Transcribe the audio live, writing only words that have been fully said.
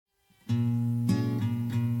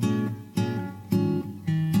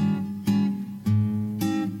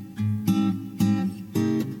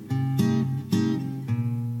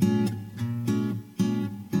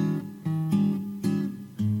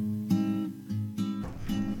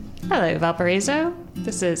Hello, Valparaiso.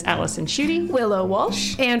 This is Allison Schutte, Willow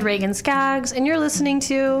Walsh, and Reagan Skaggs, and you're listening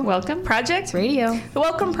to Welcome Project Radio. The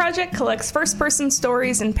Welcome Project collects first-person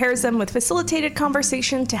stories and pairs them with facilitated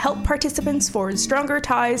conversation to help participants forge stronger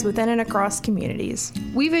ties within and across communities.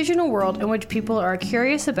 We vision a world in which people are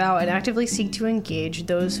curious about and actively seek to engage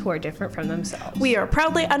those who are different from themselves. We are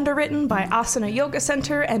proudly underwritten by Asana Yoga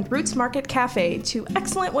Center and Roots Market Cafe, two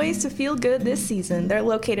excellent ways to feel good this season. They're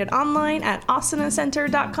located online at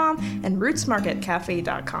asanacenter.com and rootsmarketcafe.com.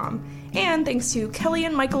 And thanks to Kelly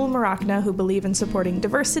and Michael Marachna, who believe in supporting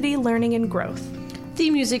diversity, learning, and growth.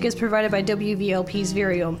 Theme music is provided by WVLP's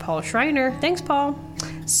very own Paul Schreiner. Thanks, Paul.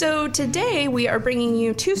 So today we are bringing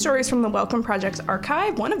you two stories from the Welcome Project's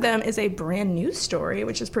archive. One of them is a brand new story,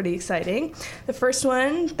 which is pretty exciting. The first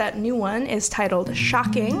one, that new one, is titled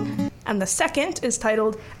Shocking, and the second is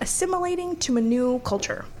titled Assimilating to a New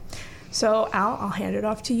Culture. So, Al, I'll hand it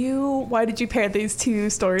off to you. Why did you pair these two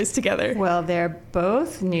stories together? Well, they're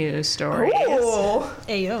both news stories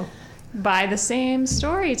Ayo. by the same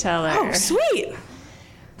storyteller. Oh, sweet.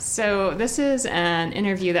 So this is an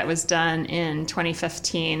interview that was done in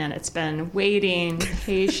 2015, and it's been waiting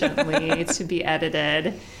patiently to be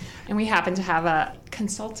edited. And we happen to have a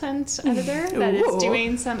consultant editor that is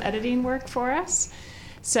doing some editing work for us.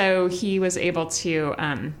 So he was able to...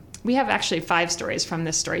 we have actually 5 stories from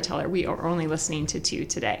this storyteller. We are only listening to 2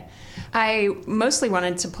 today. I mostly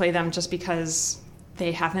wanted to play them just because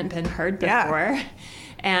they haven't been heard before. Yeah.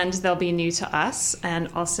 And they'll be new to us. And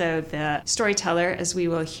also the storyteller, as we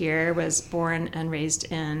will hear, was born and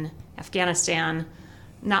raised in Afghanistan,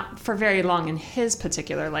 not for very long in his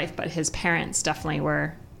particular life, but his parents definitely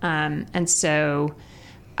were. And so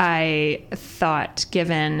I thought,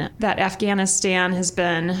 given that Afghanistan has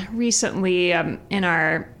been recently in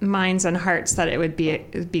our minds and hearts, that it would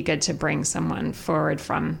be good to bring someone forward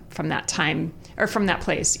from that time or from that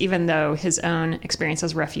place, even though his own experience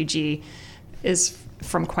as a refugee is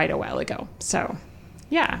from quite a while ago. So,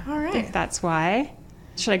 yeah, all right. I think that's why.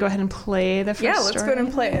 Should I go ahead and play the first story? Yeah, let's go ahead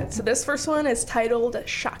and play it. So this first one is titled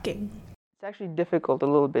Shocking. It's actually difficult a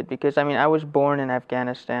little bit because, I was born in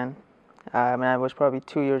Afghanistan. I was probably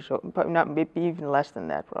 2 years old, maybe even less than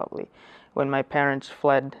that probably, when my parents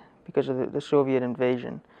fled because of the Soviet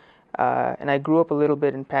invasion. And I grew up a little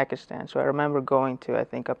bit in Pakistan, so I remember going to, I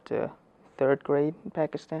think, up to 3rd grade in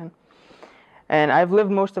Pakistan. And I've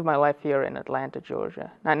lived most of my life here in Atlanta, Georgia.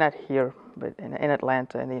 Not here, but in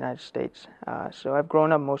Atlanta in the United States. So I've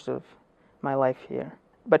grown up most of my life here.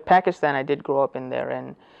 But Pakistan, I did grow up in there,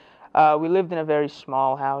 and we lived in a very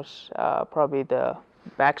small house, probably the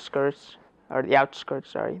outskirts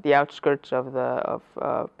of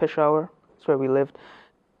Peshawar. That's where we lived.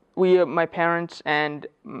 My parents and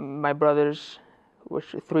my brothers,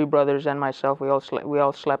 which 3 brothers and myself, we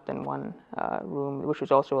all slept in one room, which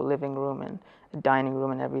was also a living room and a dining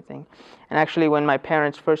room and everything. And actually, when my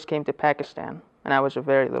parents first came to Pakistan, and I was a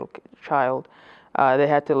very little child, they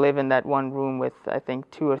had to live in that one room with, I think,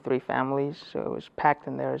 2 or 3 families, so it was packed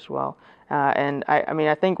in there as well. And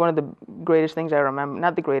I think one of the greatest things I remember,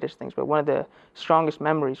 not the greatest things, but one of the strongest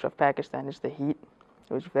memories of Pakistan is the heat.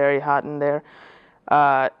 It was very hot in there.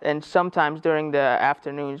 And sometimes during the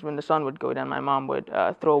afternoons when the sun would go down, my mom would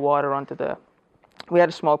throw water onto we had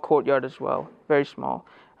a small courtyard as well, very small.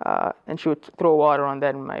 And she would throw water on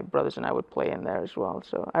that, and my brothers and I would play in there as well.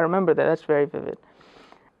 So I remember that. That's very vivid.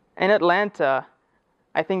 In Atlanta,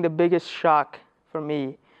 I think the biggest shock for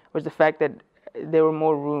me was the fact that there were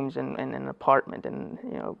more rooms in an apartment. And,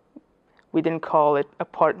 we didn't call it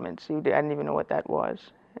apartments. I didn't even know what that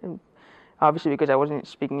was. And obviously, because I wasn't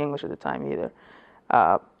speaking English at the time either.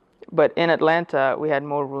 But in Atlanta, we had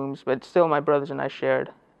more rooms, but still my brothers and I shared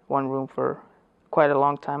one room for quite a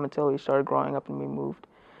long time until we started growing up and we moved.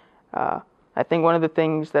 I think one of the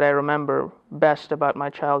things that I remember best about my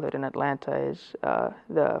childhood in Atlanta is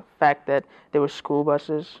the fact that there were school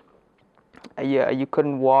buses. You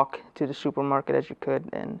couldn't walk to the supermarket as you could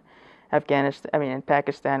in in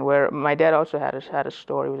Pakistan, where my dad also had a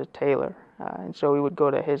store. He was a tailor, and so we would go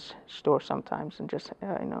to his store sometimes and just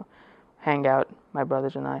hang out, my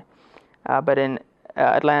brothers and I. But in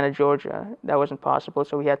Atlanta, Georgia, that wasn't possible.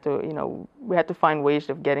 So we had to find ways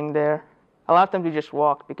of getting there. A lot of times we just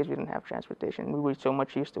walked because we didn't have transportation. We were so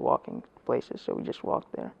much used to walking places, so we just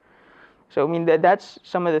walked there. So that's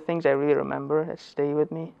some of the things I really remember that stay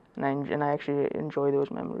with me, and I actually enjoy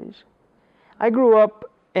those memories. I grew up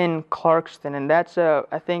in Clarkston, and that's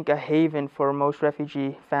I think a haven for most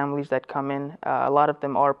refugee families that come in. A lot of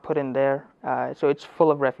them are put in there So it's full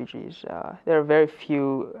of refugees. There are very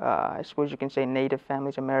few, I suppose you can say, native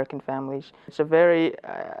families, American families. It's a very,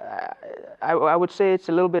 I would say it's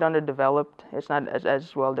a little bit underdeveloped. It's not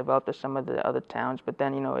as well developed as some of the other towns, but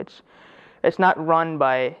then, it's not run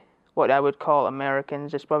by what I would call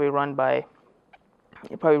Americans. It's probably run by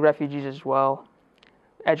refugees as well.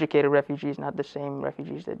 Educated refugees, not the same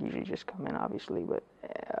refugees that usually just come in, obviously, but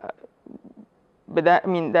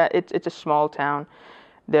it's a small town.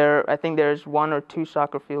 I think there's 1 or 2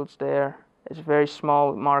 soccer fields there. It's very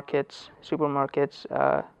small markets, supermarkets.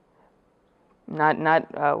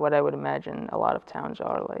 Not what I would imagine a lot of towns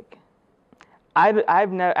are like.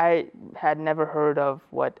 I had never heard of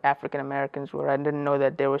what African Americans were. I didn't know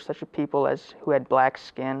that there was such a people who had black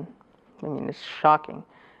skin. I mean, it's shocking.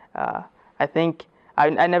 I think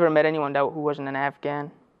I never met anyone who wasn't an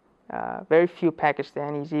Afghan. Very few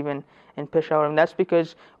Pakistanis, even in Peshawar, and that's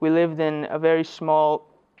because we lived in a very small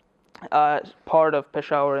part of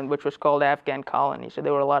Peshawar, which was called Afghan Colony. So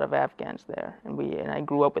there were a lot of Afghans there, and I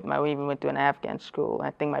grew up we even went to an Afghan school. And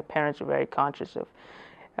I think my parents were very conscious of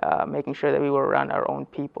making sure that we were around our own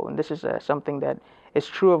people. And this is something that is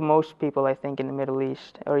true of most people, I think, in the Middle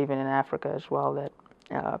East or even in Africa as well. That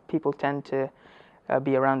people tend to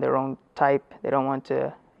be around their own type. They don't want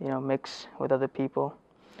to, mix with other people.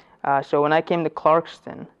 So when I came to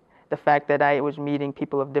Clarkston, the fact that I was meeting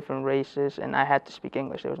people of different races and I had to speak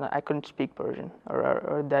English. I couldn't speak Persian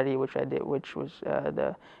or Dari, which I did, which was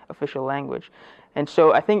the official language. And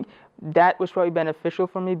so I think that was probably beneficial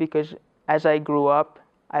for me because as I grew up,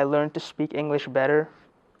 I learned to speak English better.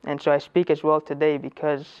 And so I speak as well today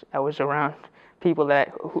because I was around people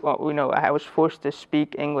that, I was forced to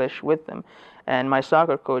speak English with them. And my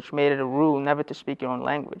soccer coach made it a rule never to speak your own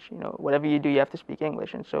language. Whatever you do, you have to speak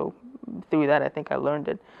English. And so through that, I think I learned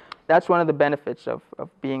it. That's one of the benefits of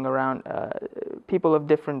being around people of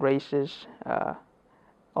different races,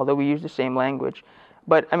 although we use the same language.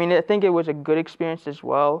 But I think it was a good experience as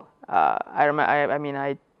well. I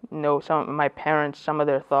know some of my parents, some of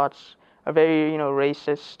their thoughts are very,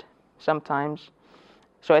 racist sometimes.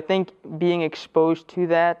 So I think being exposed to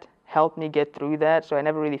that helped me get through that. So I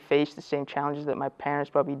never really faced the same challenges that my parents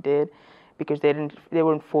probably did because they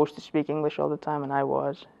weren't forced to speak English all the time, and I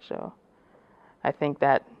was. So I think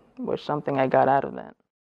that was something I got out of that.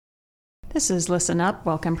 This is Listen Up,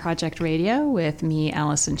 Welcome Project Radio with me,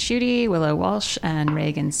 Allison Schutte, Willow Walsh, and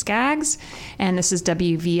Reagan Skaggs. And this is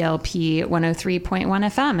WVLP 103.1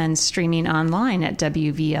 FM and streaming online at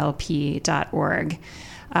WVLP.org.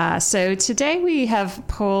 So today we have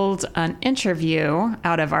pulled an interview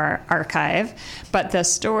out of our archive, but the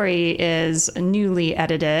story is newly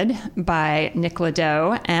edited by Nick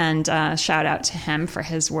Ladeau, and shout out to him for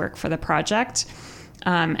his work for the project.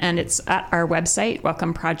 And it's at our website,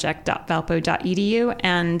 welcomeproject.valpo.edu.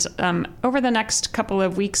 And over the next couple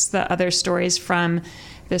of weeks, the other stories from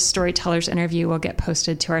this storyteller's interview will get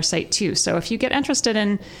posted to our site too. So if you get interested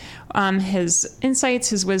in his insights,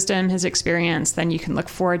 his wisdom, his experience, then you can look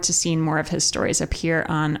forward to seeing more of his stories appear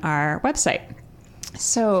on our website.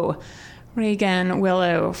 So Reagan,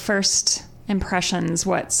 Willow, first impressions,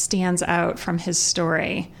 what stands out from his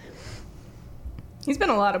story? He's been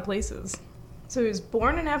a lot of places. So he was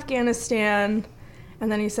born in Afghanistan, and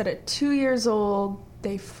then he said at 2 years old,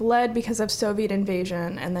 they fled because of Soviet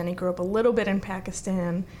invasion, and then he grew up a little bit in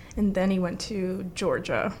Pakistan, and then he went to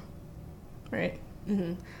Georgia, right?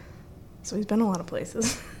 Mm-hmm. So he's been a lot of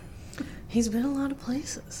places. He's been a lot of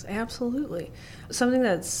places, absolutely. Something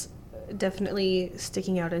that's definitely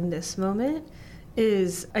sticking out in this moment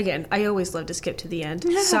is, again, I always love to skip to the end,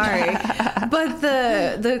 sorry, but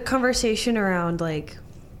the conversation around, like,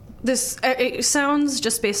 this, it sounds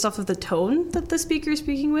just based off of the tone that the speaker is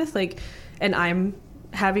speaking with, like, and I'm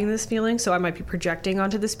having this feeling, so I might be projecting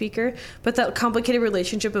onto the speaker, but that complicated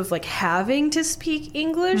relationship of, like, having to speak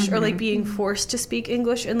English or, like, being forced to speak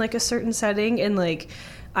English in, like, a certain setting, and, like,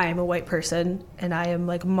 I am a white person, and I am,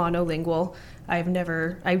 like, monolingual.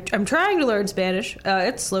 I'm trying to learn Spanish.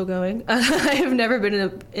 It's slow going. I have never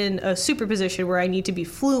been in a superposition where I need to be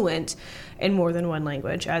fluent in more than one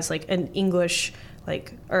language as, like, an English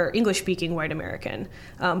speaking white American.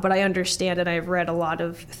 But I understand, and I've read a lot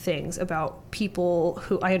of things about people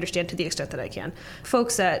who I understand to the extent that I can.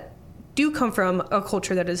 Folks that do come from a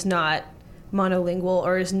culture that is not monolingual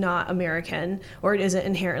or is not American or it isn't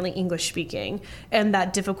inherently English speaking, and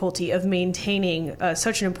that difficulty of maintaining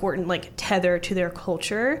such an important, like, tether to their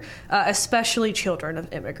culture, especially children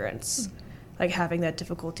of immigrants. Like, having that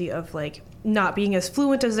difficulty of, like, not being as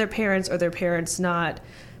fluent as their parents, or their parents not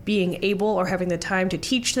being able or having the time to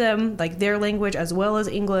teach them, like, their language as well as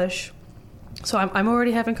English. So I'm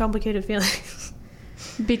already having complicated feelings.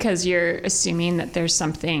 Because you're assuming that there's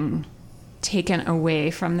something taken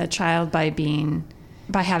away from the child by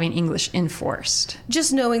having English enforced.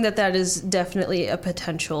 Just knowing that is definitely a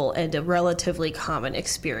potential and a relatively common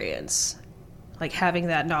experience. Like having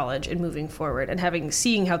that knowledge and moving forward and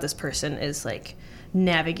seeing how this person is like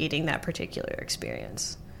navigating that particular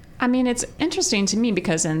experience. I mean, it's interesting to me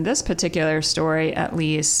because in this particular story, at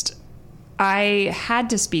least, I had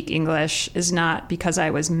to speak English is not because I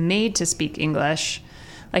was made to speak English.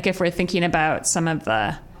 Like if we're thinking about some of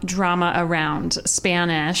the drama around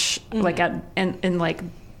Spanish, like in like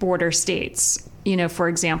border states, you know, for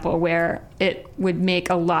example, where it would make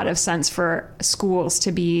a lot of sense for schools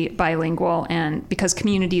to be bilingual and because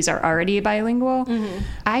communities are already bilingual.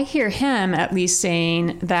 I hear him at least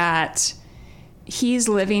saying that he's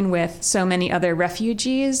living with so many other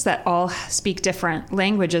refugees that all speak different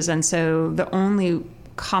languages. And so the only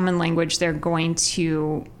common language they're going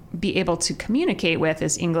to be able to communicate with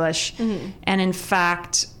is English. And in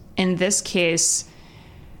fact, in this case,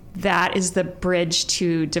 that is the bridge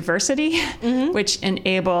to diversity, which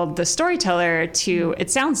enabled the storyteller to,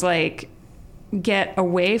 it sounds like, get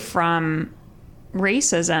away from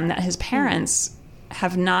racism that his parents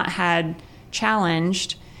have not had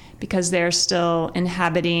challenged because they're still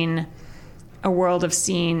inhabiting a world of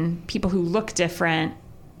seeing people who look different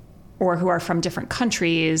or who are from different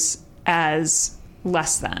countries as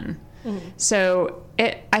less than. So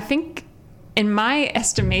I think in my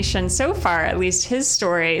estimation so far, at least his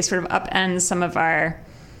story sort of upends some of our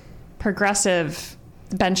progressive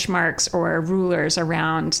benchmarks or rulers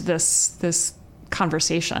around this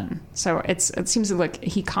conversation. So it seems like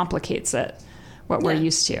he complicates it, what we're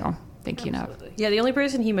used to thinking Absolutely. of. Yeah, the only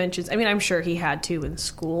person he mentions, I mean, I'm sure he had to in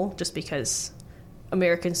school, just because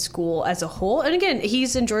American school as a whole. And again,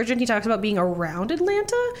 he's in Georgia and he talks about being around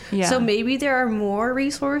Atlanta. Yeah. So maybe there are more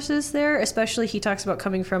resources there, especially he talks about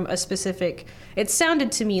coming from a specific, it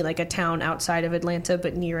sounded to me like a town outside of Atlanta,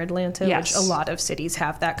 but near Atlanta, Yes. which a lot of cities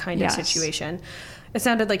have that kind Yes. of situation. It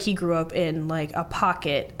sounded like he grew up in like a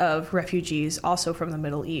pocket of refugees also from the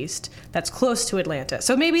Middle East that's close to Atlanta.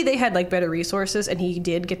 So maybe they had like better resources and he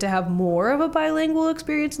did get to have more of a bilingual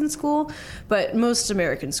experience in school, but most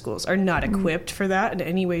American schools are not equipped for that in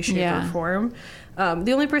any way, shape, or form.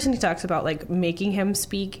 The only person he talks about like making him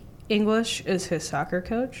speak English is his soccer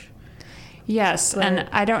coach. Yes, But- and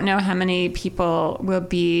I don't know how many people will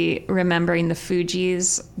be remembering the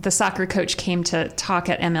Fugees. The soccer coach came to talk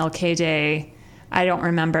at MLK Day. I don't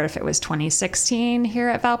remember if it was 2016 here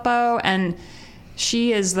at Valpo, and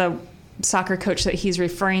she is the soccer coach that he's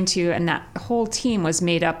referring to, and that whole team was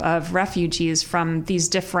made up of refugees from these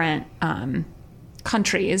different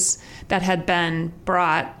countries that had been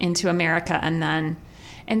brought into America. And then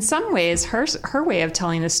in some ways, her way of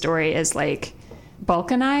telling the story is like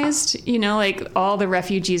balkanized, you know, like all the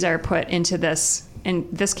refugees are put into this, in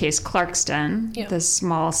this case, Clarkston, this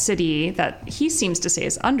small city that he seems to say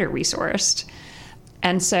is under-resourced.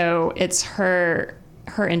 And so it's her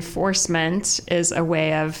enforcement is a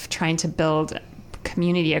way of trying to build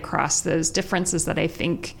community across those differences that I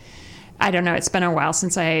think, I don't know, it's been a while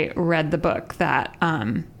since I read the book, that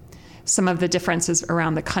some of the differences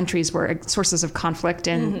around the countries were sources of conflict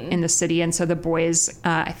in the city. And so the boys,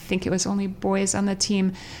 I think it was only boys on the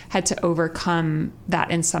team, had to overcome that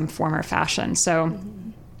in some form or fashion. So,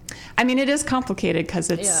 I mean, it is complicated because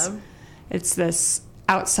it's this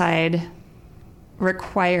outside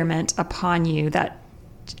requirement upon you that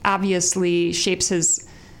obviously shapes his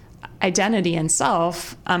identity and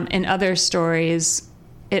self. In other stories,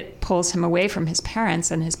 it pulls him away from his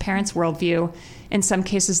parents and his parents' worldview. In some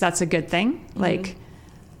cases, that's a good thing, like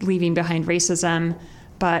leaving behind racism.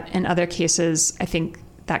 But in other cases, I think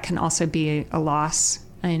that can also be a loss,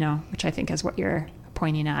 you know, which I think is what you're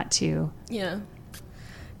pointing at too. Yeah.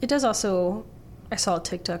 It does also, I saw a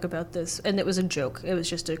TikTok about this, and it was a joke. It was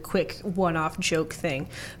just a quick one-off joke thing.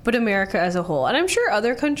 But America as a whole, and I'm sure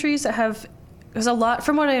other countries that have, there's a lot,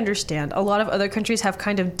 from what I understand, a lot of other countries have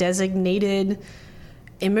kind of designated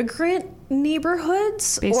immigrant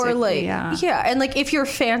neighborhoods. Basically, or like, yeah. And like if you're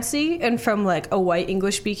fancy and from like a white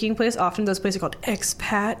English-speaking place, often those places are called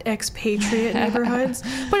expatriate neighborhoods,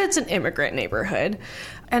 but it's an immigrant neighborhood.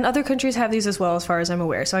 And other countries have these as well, as far as I'm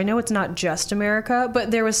aware. So I know it's not just America,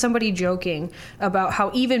 but there was somebody joking about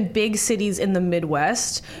how even big cities in the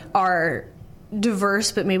Midwest are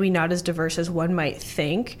diverse, but maybe not as diverse as one might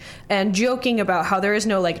think, and joking about how there is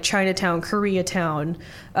no like Chinatown, Koreatown,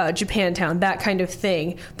 Japantown, that kind of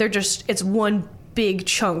thing. They're just, it's one big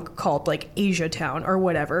chunk called like Asia Town or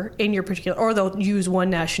whatever in your particular, or they'll use one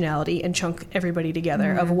nationality and chunk everybody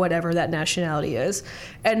together of whatever that nationality is.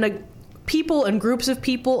 And like people and groups of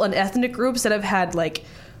people and ethnic groups that have had like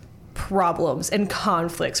problems and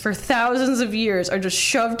conflicts for thousands of years are just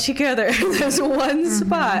shoved together in this one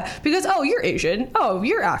spot because, oh, you're Asian, oh,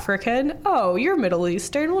 you're African, oh, you're Middle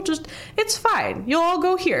Eastern, it's fine, you'll all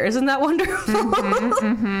go here. Isn't that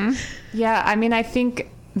wonderful? Yeah, I mean, I think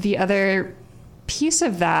the other piece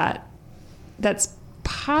of that's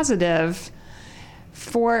positive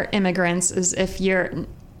for immigrants is if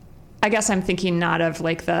I guess I'm thinking not of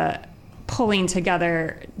like the pulling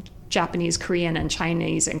together Japanese, Korean, and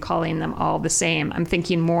Chinese and calling them all the same. I'm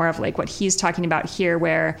thinking more of like what he's talking about here,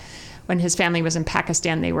 where when his family was in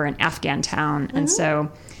Pakistan, they were in Afghan town. And so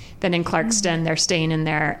then in Clarkston, they're staying in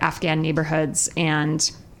their Afghan neighborhoods, and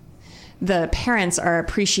the parents are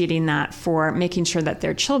appreciating that for making sure that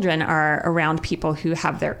their children are around people who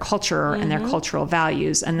have their culture and their cultural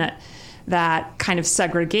values, and that kind of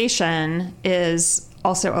segregation is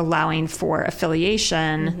also allowing for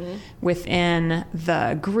affiliation within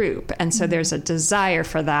the group. And so there's a desire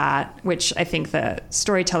for that, which I think the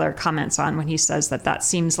storyteller comments on when he says that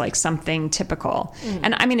seems like something typical.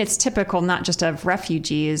 And I mean, it's typical not just of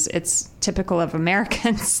refugees, it's typical of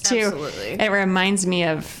Americans too. Absolutely. It reminds me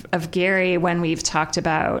of Gary when we've talked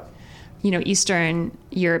about, Eastern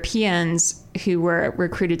Europeans who were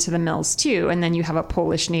recruited to the mills too. And then you have a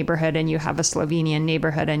Polish neighborhood, and you have a Slovenian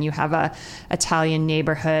neighborhood, and you have a Italian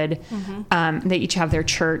neighborhood. They each have their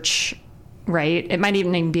church, right? It might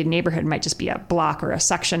even be a neighborhood. It might just be a block or a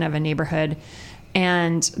section of a neighborhood.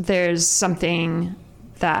 And there's something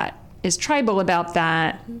that is tribal about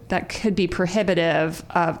that could be prohibitive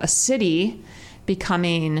of a city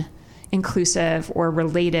becoming inclusive or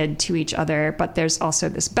related to each other, but there's also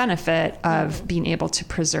this benefit of being able to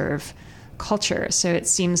preserve culture. So it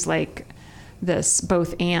seems like this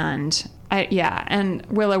both and. And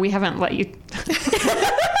Willow, we haven't let you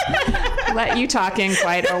talk in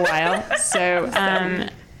quite a while. So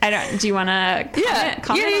do you want to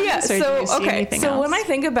comment on this, or do you see anything else? When I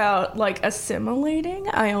think about like assimilating,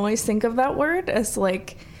 I always think of that word as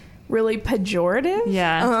like really pejorative.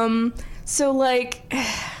 Yeah. So like,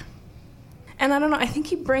 and I don't know, I think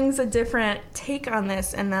he brings a different take on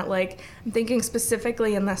this, and that like, I'm thinking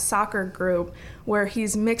specifically in the soccer group where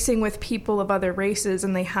he's mixing with people of other races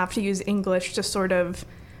and they have to use English to sort of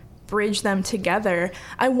bridge them together.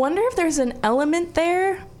 I wonder if there's an element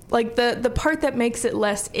there, like the part that makes it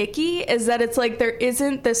less icky is that it's like there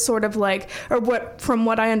isn't this sort of like, from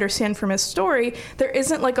what I understand from his story, there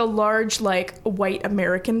isn't like a large like white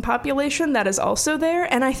American population that is also there.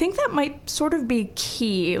 And I think that might sort of be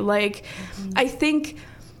key. Like, I think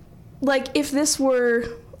like if this were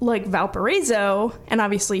like Valparaiso, and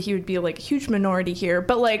obviously he would be like a huge minority here,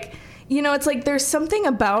 but like, it's like there's something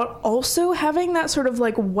about also having that sort of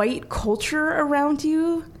like white culture around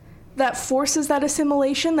you that forces that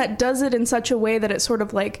assimilation, that does it in such a way that it sort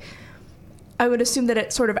of like, I would assume that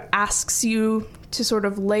it sort of asks you to sort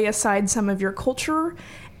of lay aside some of your culture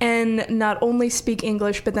and not only speak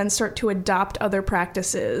English, but then start to adopt other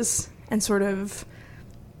practices and sort of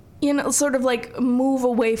like move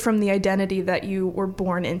away from the identity that you were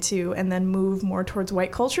born into and then move more towards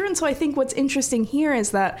white culture. And so I think what's interesting here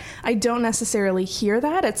is that I don't necessarily hear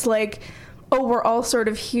that. It's like, oh, we're all sort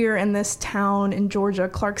of here in this town in Georgia,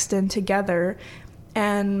 Clarkston, together.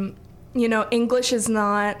 And, English is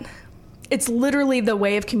not, it's literally the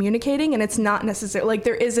way of communicating, and it's not necessarily, like,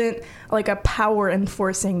 there isn't, like, a power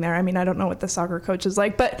enforcing there. I mean, I don't know what the soccer coach is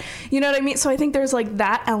like, but you know what I mean? So I think there's, like,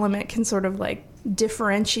 that element can sort of, like,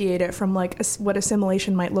 differentiate it from, like, what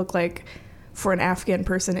assimilation might look like for an Afghan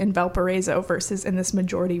person in Valparaiso versus in this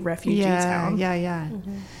majority refugee town. Yeah.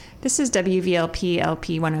 This is WVLP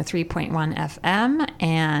LP 103.1 FM,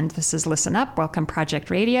 and this is Listen Up, Welcome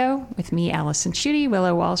Project Radio, with me, Allison Schutte,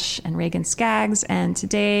 Willow Walsh, and Reagan Skaggs. And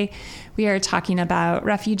today we are talking about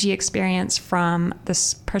refugee experience from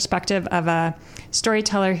this perspective of a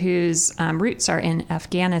storyteller whose roots are in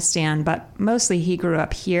Afghanistan, but mostly he grew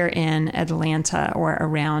up here in Atlanta or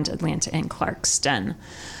around Atlanta in Clarkston.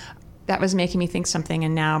 That was making me think something,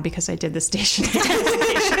 and now because I did the station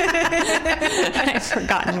I've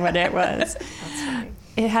forgotten what it was. That's funny.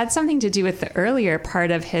 It had something to do with the earlier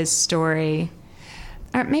part of his story.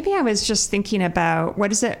 Or maybe I was just thinking about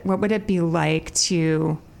what would it be like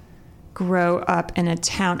to grow up in a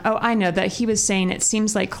town? Oh, I know that he was saying it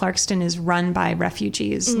seems like Clarkston is run by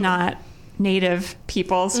refugees, not native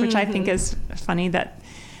peoples, which I think is funny that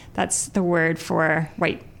that's the word for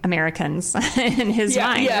white Americans in his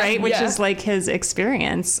mind, right? Which is like his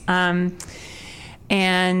experience. And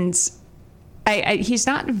he's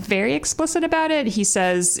not very explicit about it. He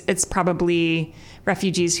says it's probably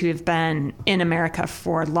refugees who have been in America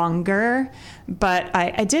for longer. But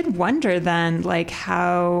I did wonder then, like,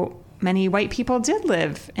 how many white people did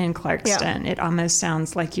live in Clarkston. It almost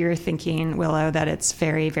sounds like you're thinking, Willow, that it's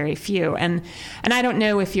very, very few. And I don't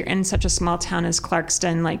know if you're in such a small town as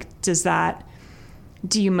Clarkston, like,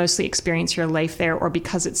 do you mostly experience your life there, or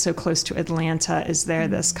because it's so close to Atlanta, is there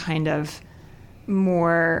this kind of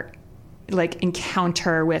more like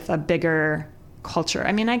encounter with a bigger culture?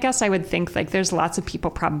 I mean, I guess I would think like there's lots of people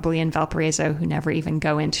probably in Valparaiso who never even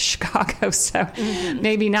go into Chicago. So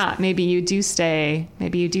maybe not. Maybe you do stay in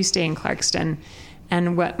Clarkston.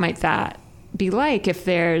 And what might that be like if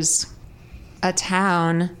there's a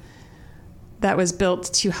town that was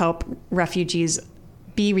built to help refugees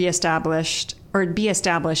be reestablished or be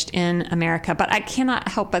established in America? But I cannot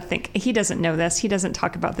help but think, he doesn't know this. He doesn't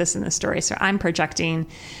talk about this in the story. So I'm projecting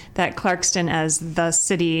that Clarkston as the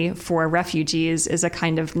city for refugees is a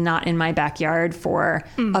kind of not in my backyard for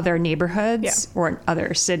other neighborhoods or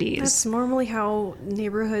other cities. That's normally how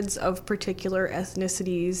neighborhoods of particular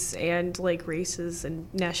ethnicities and like races and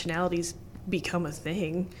nationalities become a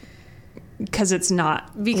thing. Because it's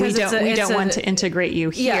not, we don't want to integrate you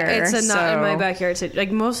here. Yeah, it's not in my backyard.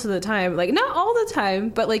 Like most of the time, like not all the time,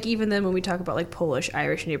 but like even then when we talk about like Polish,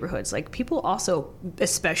 Irish neighborhoods, like people also,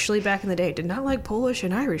 especially back in the day, did not like Polish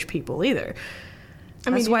and Irish people either.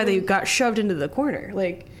 That's why they got shoved into the corner.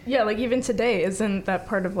 Like, yeah, like even today, isn't that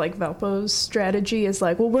part of like Valpo's strategy is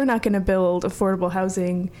like, well, we're not going to build affordable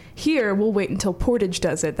housing here. We'll wait until Portage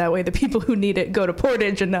does it. That way the people who need it go to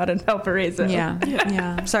Portage and not in Valparaiso.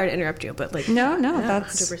 Yeah. Sorry to interrupt you, but like... No,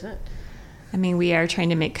 that's... 100%. I mean, we are trying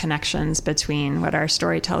to make connections between what our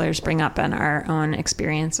storytellers bring up and our own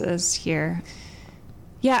experiences here.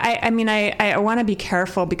 Yeah, I mean, I want to be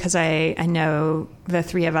careful because I know the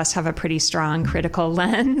three of us have a pretty strong critical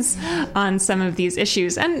lens on some of these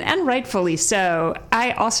issues, and rightfully so.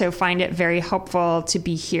 I also find it very helpful to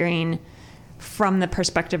be hearing from the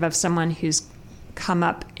perspective of someone who's come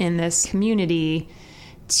up in this community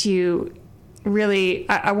to really,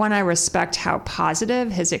 I want to respect how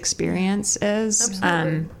positive his experience is.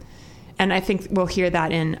 Absolutely. And I think we'll hear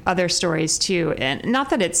that in other stories too. And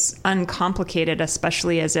not that it's uncomplicated,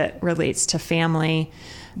 especially as it relates to family,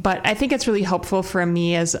 but I think it's really helpful for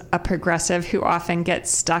me as a progressive who often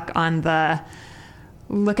gets stuck on the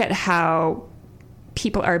look at how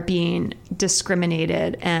people are being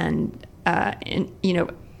discriminated and,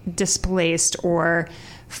 displaced or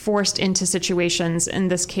forced into situations. In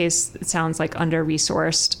this case, it sounds like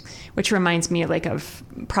under-resourced, which reminds me of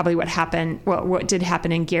probably what did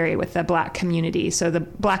happen in Gary with the Black community. So the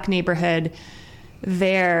Black neighborhood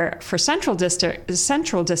there for Central District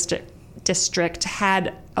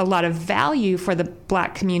had a lot of value for the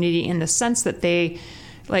Black community in the sense that they,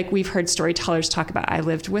 like we've heard storytellers talk about, I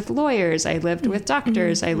lived with lawyers, I lived with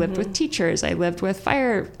doctors, I lived with teachers, I lived with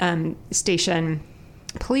fire station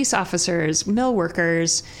police officers, mill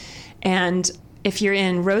workers. And if you're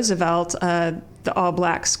in Roosevelt, the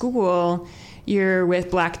all-Black school, you're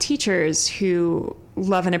with Black teachers who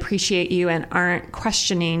love and appreciate you and aren't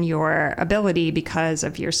questioning your ability because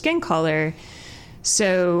of your skin color.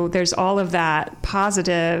 So there's all of that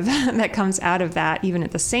positive that comes out of that, even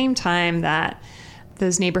at the same time that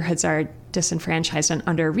those neighborhoods are disenfranchised and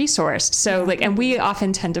under-resourced. So and we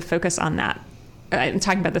often tend to focus on that. I'm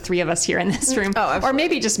talking about the three of us here in this room, or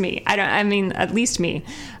maybe just me. I mean, at least me.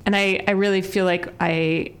 And I really feel like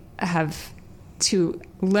I have to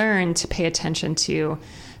learn to pay attention to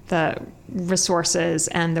the resources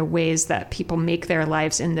and the ways that people make their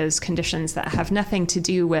lives in those conditions that have nothing to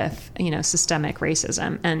do with, systemic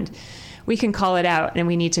racism. And we can call it out and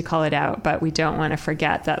we need to call it out, but we don't want to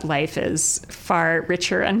forget that life is far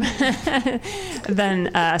richer and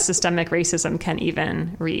than systemic racism can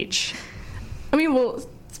even reach. I mean, well,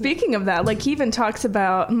 speaking of that, he even talks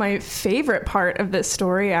about my favorite part of this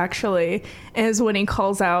story, actually, is when he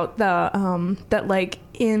calls out that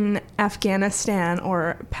in Afghanistan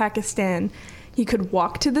or Pakistan, he could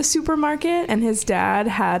walk to the supermarket and his dad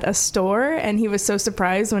had a store, and he was so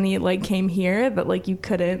surprised when he came here that you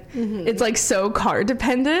couldn't. Mm-hmm. It's so car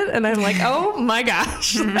dependent, and I'm like, oh my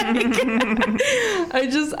gosh. I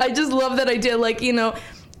just love that idea,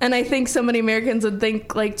 And I think so many Americans would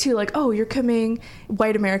think oh, you're coming,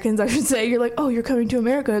 white Americans, I should say, you're oh, you're coming to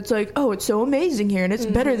America. It's oh, it's so amazing here and it's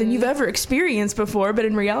better than you've ever experienced before. But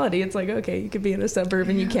in reality, it's okay, you could be in a suburb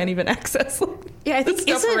and you can't even access I think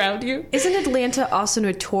the stuff around you. Isn't Atlanta also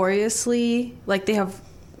notoriously, they have,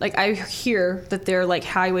 I hear that their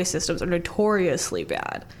highway systems are notoriously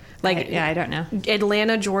bad. Like, I don't know.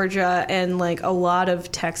 Atlanta, Georgia, and like a lot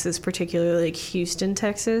of Texas, particularly like Houston,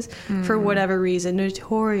 Texas, for whatever reason,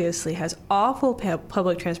 notoriously has awful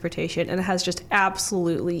public transportation and has just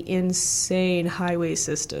absolutely insane highway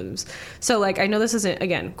systems. So like, I know this isn't,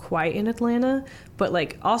 again, quite in Atlanta, but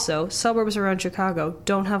like also suburbs around Chicago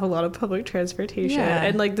don't have a lot of public transportation. Yeah.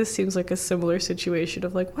 And like, this seems like a similar situation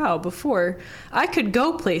of like, wow, before I could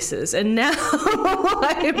go places and now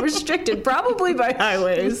I am restricted probably by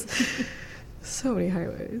highways. So many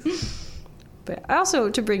highways. But also,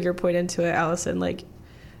 to bring your point into it, Allison, like,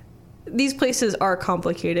 these places are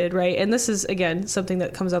complicated, right? And this is, again, something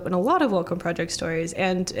that comes up in a lot of Welcome Project stories,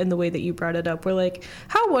 and in the way that you brought it up, we're like,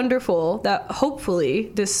 how wonderful that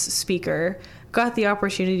hopefully this speaker got the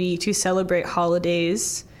opportunity to celebrate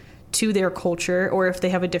holidays to their culture, or if they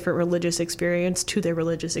have a different religious experience, to their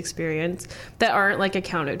religious experience, that aren't like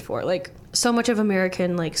accounted for. Like, so much of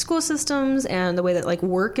American like school systems and the way that like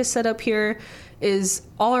work is set up here is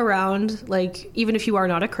all around, like, even if you are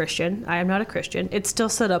not a Christian, I am not a Christian, it's still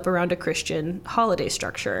set up around a Christian holiday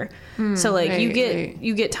structure. So like,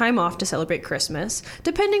 you get time off to celebrate Christmas.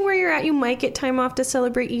 Depending where you're at, you might get time off to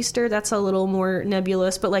celebrate Easter. That's a little more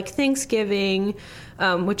nebulous, but like Thanksgiving,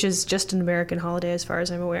 which is just an American holiday as far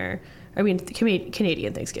as I'm aware. I mean,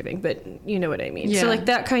 Canadian Thanksgiving, but you know what I mean. Yeah. So like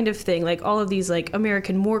that kind of thing, like all of these like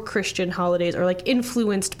American, more Christian holidays are like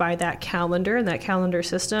influenced by that calendar and that calendar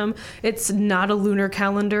system. It's not a lunar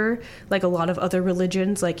calendar like a lot of other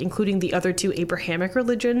religions, like including the other two Abrahamic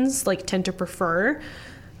religions, like tend to prefer.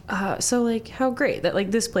 So like, how great that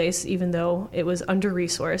like this place, even though it was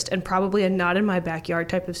under-resourced and probably a not in my backyard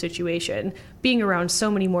type of situation, being around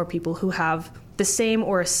so many more people who have the same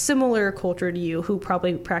or a similar culture to you, who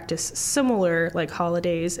probably practice similar like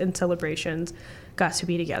holidays and celebrations, got to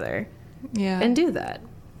be together and do that.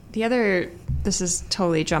 This is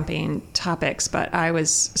totally jumping topics, but I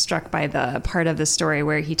was struck by the part of the story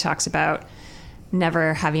where he talks about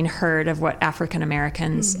never having heard of what African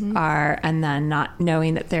Americans are, and then not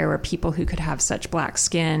knowing that there were people who could have such black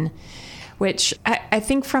skin, which I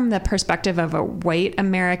think from the perspective of a white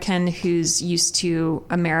American who's used to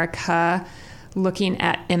America looking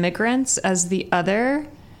at immigrants as the other,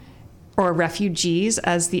 or refugees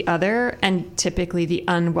as the other, and typically the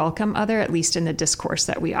unwelcome other, at least in the discourse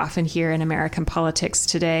that we often hear in American politics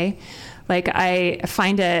today. Like, I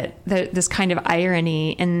find this kind of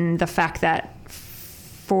irony in the fact that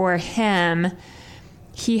for him,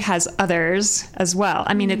 he has others as well.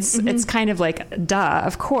 I mean, it's kind of like, duh,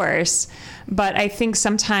 of course. But I think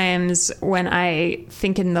sometimes when I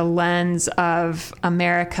think in the lens of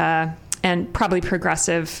America and probably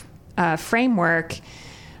progressive framework,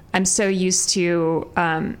 I'm so used to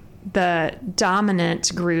the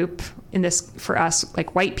dominant group in this, for us,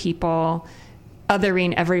 like white people,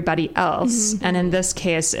 othering everybody else. And in this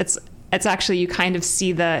case, it's actually, you kind of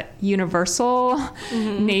see the universal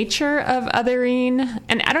nature of othering.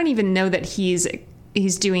 And I don't even know that he's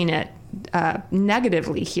doing it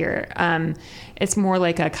negatively here. It's more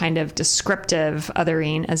like a kind of descriptive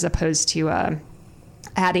othering as opposed to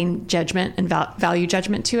adding judgment and value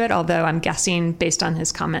judgment to it. Although I'm guessing, based on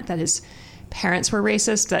his comment that his parents were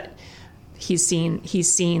racist, that he's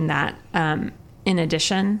seen that in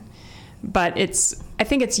addition. But I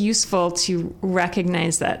think it's useful to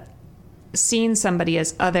recognize that seeing somebody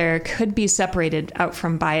as other could be separated out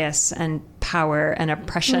from bias and power and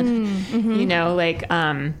oppression, you know, like,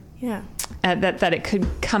 that it could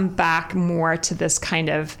come back more to this kind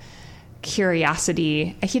of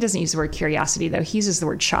curiosity. He doesn't use the word curiosity, though. He uses the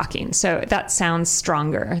word shocking. So that sounds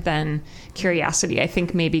stronger than curiosity. I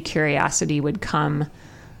think maybe curiosity would come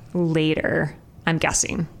later, I'm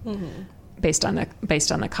guessing, based on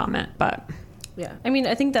the comment, but... Yeah. I mean,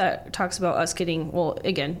 I think that talks about us getting, well,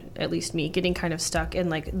 again, at least me, getting kind of stuck in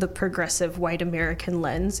like the progressive white American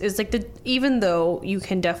lens is like even though you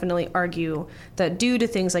can definitely argue that due to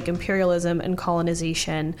things like imperialism and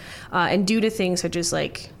colonization, and due to things such as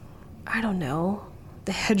like, I don't know,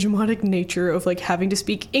 the hegemonic nature of like having to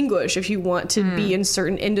speak English if you want to be in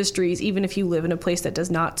certain industries, even if you live in a place that does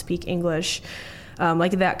not speak English,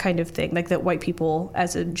 like that kind of thing, like that white people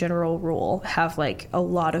as a general rule have like a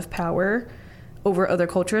lot of power over other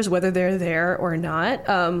cultures, whether they're there or not.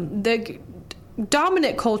 The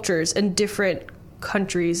dominant cultures in different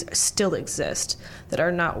countries still exist that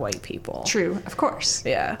are not white people. True, of course.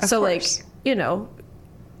 Yeah. Of so course. like, you know,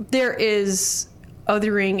 there is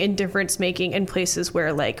othering and difference making in places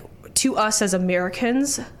where like to us as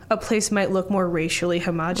Americans, a place might look more racially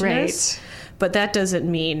homogenous, but that doesn't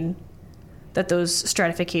mean that those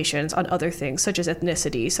stratifications on other things, such as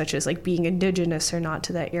ethnicity, such as like being indigenous or not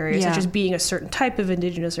to that area, such as being a certain type of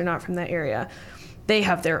indigenous or not from that area, they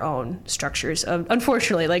have their own structures.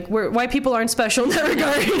 Unfortunately, like white people aren't special in that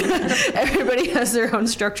regard. Everybody has their own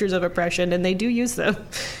structures of oppression, and they do use them.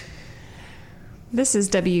 This is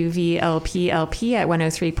WVLP-LP at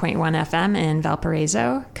 103.1 FM in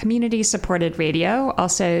Valparaiso, community-supported radio,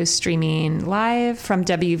 also streaming live from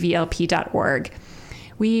WVLP.org.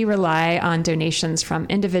 We rely on donations from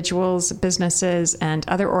individuals, businesses, and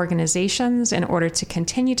other organizations in order to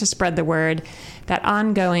continue to spread the word that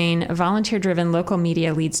ongoing, volunteer-driven local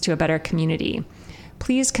media leads to a better community.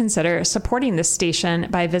 Please consider supporting this station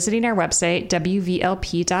by visiting our website,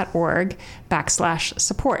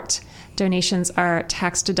 wvlp.org/support. Donations are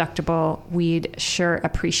tax-deductible. We'd sure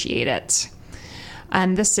appreciate it.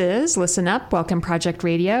 And this is Listen Up, Welcome Project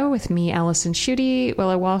Radio with me, Allison Schutte,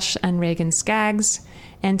 Willow Walsh, and Reagan Skaggs.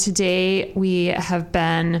 And today we have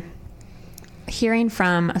been hearing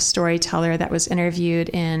from a storyteller that was interviewed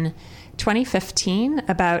in 2015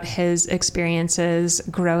 about his experiences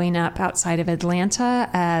growing up outside of Atlanta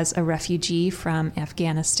as a refugee from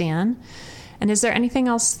Afghanistan. And is there anything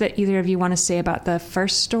else that either of you want to say about the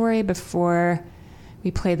first story before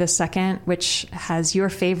we play the second, which has your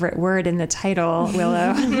favorite word in the title,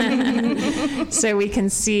 Willow? So we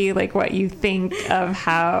can see like what you think of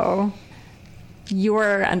how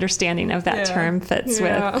your understanding of that term fits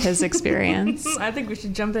with his experience. I think we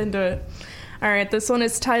should jump into it. All right, this one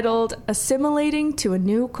is titled Assimilating to a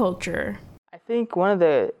New Culture. I think one of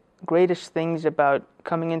the greatest things about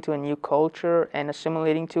coming into a new culture and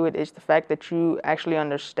assimilating to it is the fact that you actually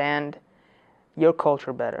understand your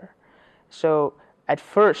culture better. So at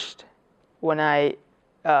first, when I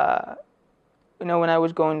was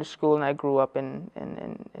going to school and I grew up in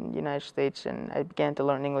the United States and I began to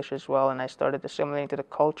learn English as well, and I started assimilating to the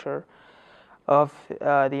culture of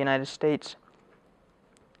the United States,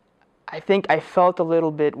 I think I felt a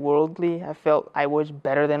little bit worldly. I felt I was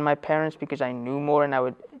better than my parents because I knew more, and I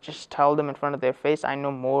would just tell them in front of their face, I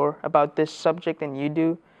know more about this subject than you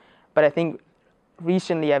do. But I think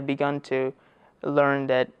recently I've begun to learn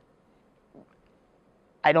that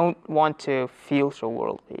I don't want to feel so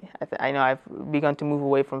worldly. I know I've begun to move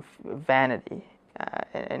away from vanity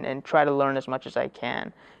and try to learn as much as I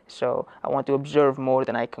can. So I want to observe more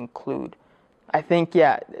than I conclude. I think,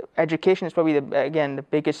 education is probably, the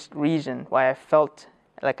biggest reason why I felt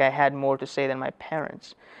like I had more to say than my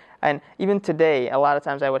parents. And even today, a lot of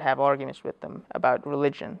times I would have arguments with them about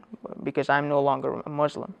religion because I'm no longer a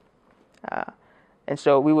Muslim. And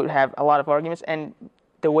so we would have a lot of arguments, and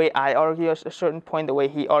the way I argue at a certain point, the way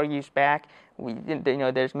he argues back,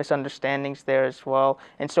 there's misunderstandings there as well.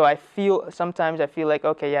 And so sometimes I feel like,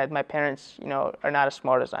 my parents, are not as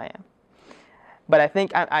smart as I am. But I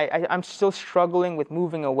think I'm still struggling with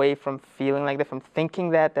moving away from feeling like that, from thinking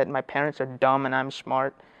that my parents are dumb and I'm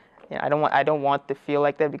smart. I don't want to feel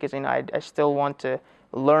like that because I still want to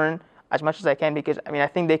learn as much as I can because I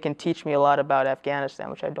think they can teach me a lot about Afghanistan,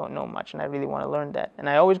 which I don't know much, and I really want to learn that. And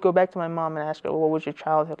I always go back to my mom and ask her, what was your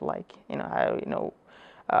childhood like?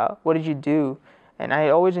 What did you do? And I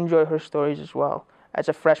always enjoy her stories as well. As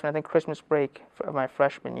a freshman, I think Christmas break for my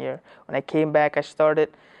freshman year, when I came back, I started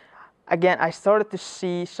to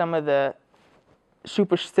see some of the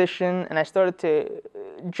superstition, and I started to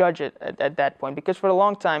judge it at that point because for a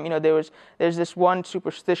long time, there's this one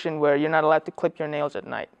superstition where you're not allowed to clip your nails at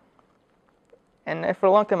night. And for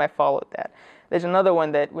a long time, I followed that. There's another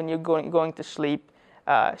one that when you're going to sleep,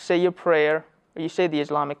 say your prayer, or you say the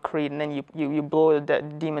Islamic creed, and then you blow the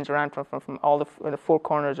demons around from all the four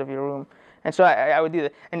corners of your room. And so I would do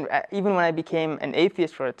that. And even when I became an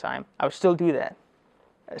atheist for a time, I would still do that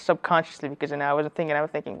subconsciously because I was thinking,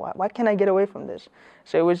 why can't I get away from this?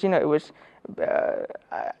 So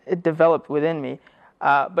it developed within me.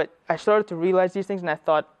 But I started to realize these things, and I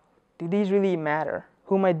thought, do these really matter?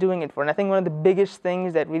 Who am I doing it for? And I think one of the biggest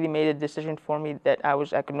things that really made a decision for me that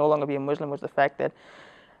I could no longer be a Muslim was the fact that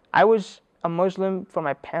I was a Muslim for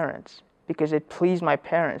my parents because it pleased my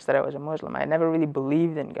parents that I was a Muslim. I never really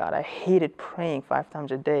believed in God. I hated praying 5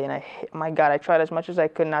 times a day, and I tried as much as I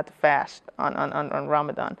could not to fast on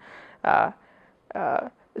Ramadan.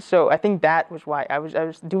 So I think that was why I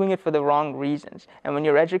was doing it for the wrong reasons. And when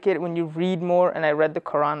you're educated, when you read more, and I read the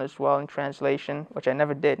Quran as well in translation, which I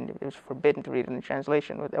never did, and it was forbidden to read it in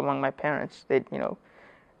translation among my parents.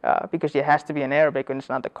 Because it has to be in Arabic, and it's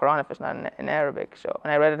not the Quran if it's not in Arabic. So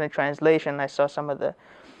when I read it in translation, I saw some of the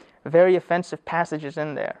very offensive passages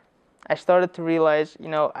in there. I started to realize,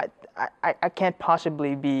 I can't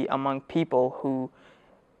possibly be among people who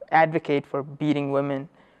advocate for beating women,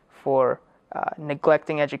 for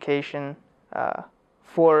neglecting education,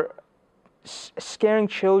 for scaring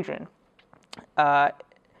children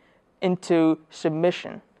into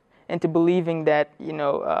submission, into believing that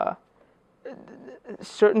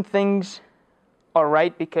certain things are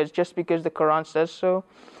right because the Quran says so.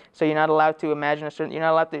 So you're not allowed to imagine you're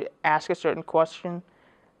not allowed to ask a certain question.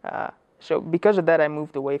 So because of that, I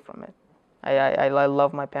moved away from it. I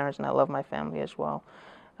love my parents and I love my family as well.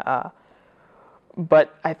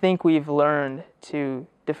 But I think we've learned to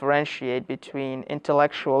differentiate between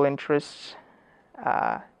intellectual interests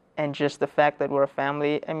and just the fact that we're a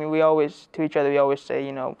family. I mean, we always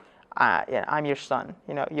say, I'm your son.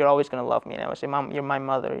 You're always going to love me. And I would say, Mom, you're my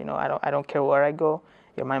mother. I don't care where I go.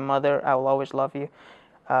 You're my mother. I will always love you.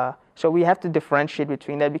 So we have to differentiate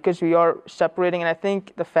between that because we are separating. And I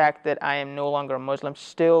think the fact that I am no longer a Muslim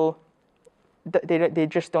still, they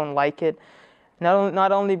just don't like it.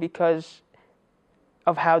 Not only because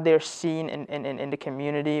of how they're seen in the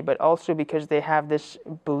community, but also because they have this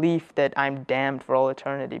belief that I'm damned for all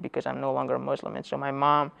eternity because I'm no longer a Muslim. And so my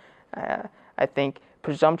mom, I think,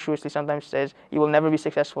 presumptuously sometimes says, you will never be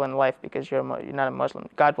successful in life because you're not a Muslim.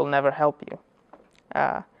 God will never help you.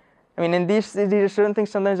 And these are certain things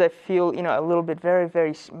sometimes I feel, a little bit very,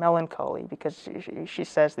 very melancholy because she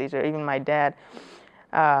says these, or even my dad.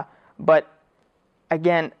 But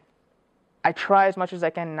again, I try as much as I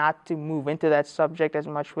can not to move into that subject as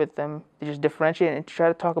much with them, to just differentiate and try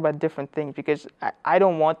to talk about different things because I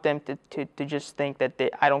don't want them to just think that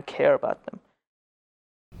I don't care about them.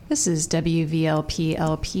 This is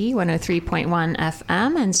WVLP-LP 103.1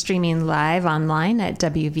 FM and streaming live online at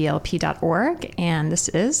WVLP.org. And this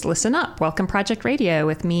is Listen Up, Welcome Project Radio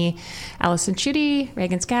with me, Allison Chudy,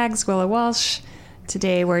 Reagan Skaggs, Willow Walsh.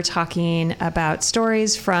 Today we're talking about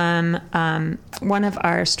stories from one of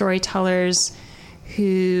our storytellers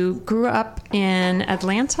who grew up in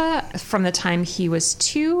Atlanta from the time he was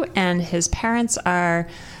 2, and his parents are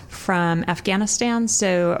from Afghanistan,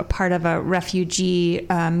 so a part of a refugee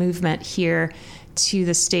movement here to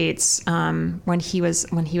the States when he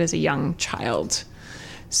was a young child.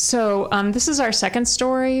 So this is our second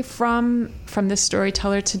story from this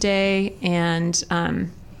storyteller today, and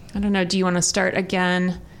I don't know, do you want to start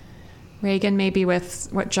again, Reagan, maybe with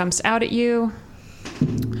what jumps out at you?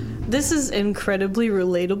 This is incredibly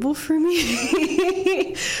relatable for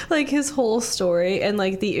me. Like his whole story and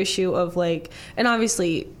like the issue of and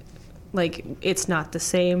obviously it's not the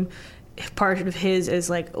same. Part of his is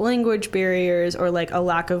language barriers or a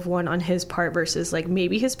lack of one on his part versus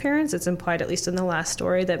maybe his parents. It's implied, at least in the last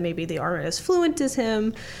story, that maybe they aren't as fluent as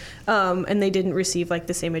him, and they didn't receive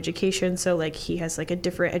the same education. So he has a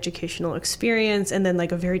different educational experience and then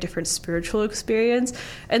a very different spiritual experience.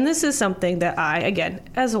 And this is something that I, again,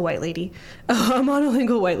 as a white lady, a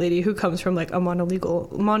monolingual white lady who comes from a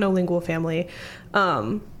monolingual family,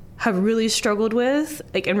 have really struggled with,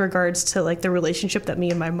 in regards to the relationship that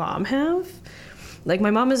me and my mom have.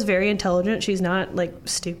 My mom is very intelligent. She's not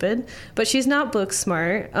stupid, but she's not book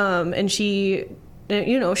smart. And she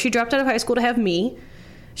dropped out of high school to have me.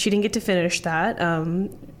 She didn't get to finish that.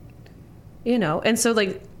 And so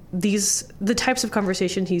the types of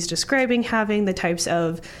conversation he's describing having, the types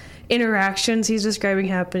of interactions he's describing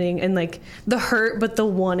happening, and the hurt, but the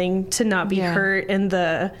wanting to not be hurt, and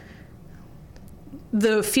the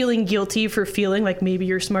feeling guilty for feeling maybe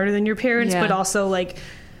you're smarter than your parents, but also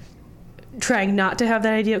trying not to have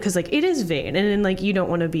that idea because it is vain, and then you don't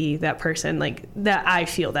want to be that person that. I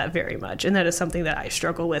feel that very much, and that is something that I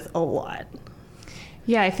struggle with a lot.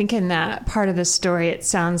 Yeah, I think in that part of the story, it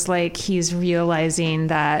sounds like he's realizing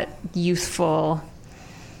that youthful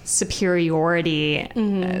superiority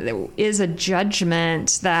is a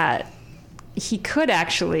judgment that he could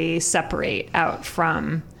actually separate out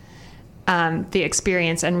from the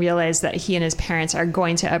experience and realize that he and his parents are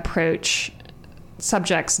going to approach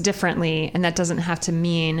subjects differently. And that doesn't have to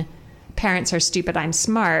mean parents are stupid, I'm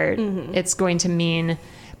smart. It's going to mean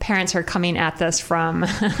parents are coming at this from,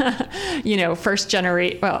 first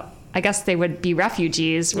generation. Well, I guess they would be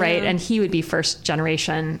refugees, right? And he would be first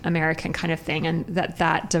generation American kind of thing. And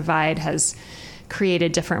that divide has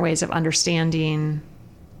created different ways of understanding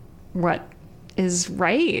what is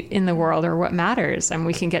right in the world or what matters. And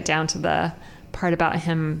we can get down to the part about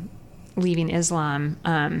him leaving Islam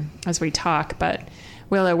as we talk. But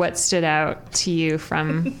Willow, what stood out to you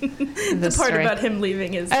from the part story? About him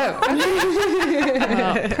leaving Islam.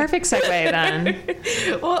 Well, perfect segue then.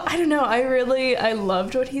 Well, I don't know. I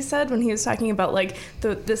loved what he said when he was talking about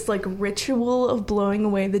this ritual of blowing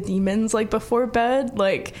away the demons before bed.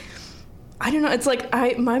 I don't know. It's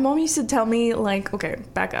my mom used to tell me okay,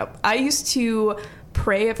 back up. I used to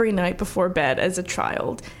pray every night before bed as a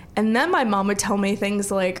child. And then my mom would tell me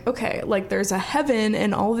things like, okay, like there's a heaven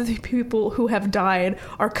and all of the people who have died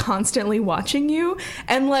are constantly watching you.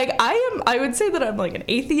 And like I would say that I'm like an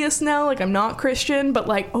atheist now, like I'm not Christian, but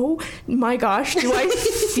like, oh my gosh, do I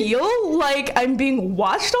feel like I'm being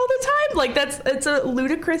watched all the time? Like it's a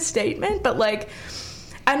ludicrous statement, but like,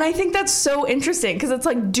 and I think that's so interesting because it's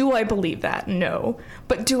like, do I believe that? No.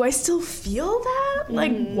 But do I still feel that?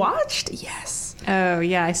 Like watched? Yes. Oh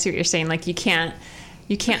yeah, I see what you're saying. Like you can't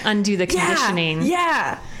undo the conditioning.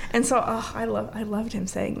 Yeah. And so, I loved him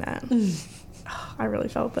saying that. I really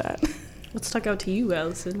felt that. What stuck out to you,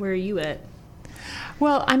 Allison? Where are you at?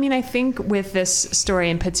 Well, I mean, I think with this story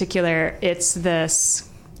in particular, it's this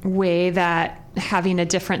way that having a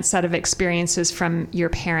different set of experiences from your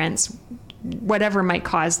parents, whatever might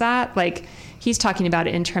cause that, like he's talking about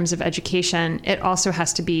it in terms of education, it also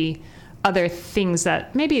has to be other things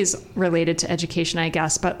that maybe is related to education, I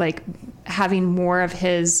guess, but like having more of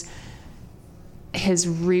his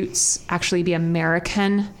roots actually be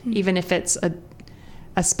American, even if it's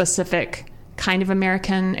a specific kind of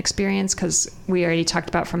American experience, because we already talked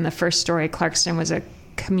about from the first story, Clarkston was a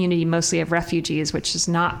community mostly of refugees, which is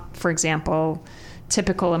not, for example,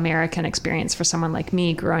 typical American experience for someone like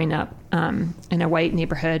me growing up in a white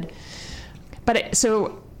neighborhood.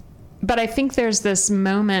 But I think there's this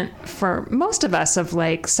moment for most of us of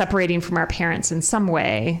like separating from our parents in some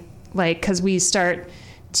way, like, because we start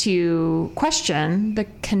to question the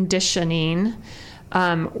conditioning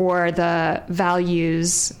or the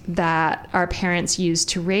values that our parents used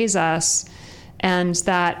to raise us. And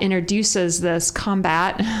that introduces this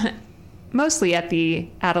combat, mostly at the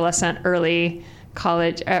adolescent, early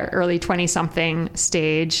college, early 20-something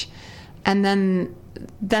stage. And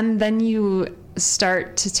then you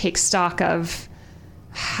start to take stock of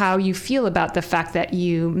how you feel about the fact that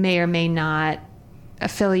you may or may not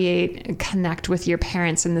affiliate and connect with your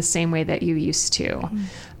parents in the same way that you used to.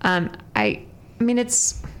 I mean,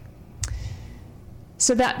 it's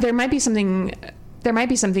so that there might be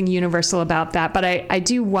something universal about that, but I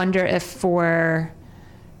do wonder if for,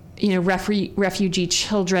 refugee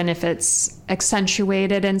children, if it's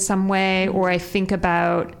accentuated in some way, or I think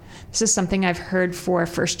about, this is something I've heard for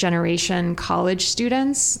first generation college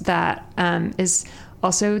students that is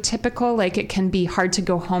also typical. Like it can be hard to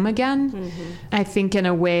go home again. Mm-hmm. I think in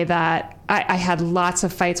a way that I had lots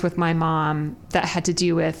of fights with my mom that had to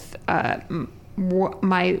do with my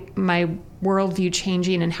worldview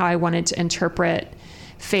changing and how I wanted to interpret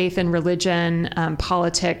faith and religion,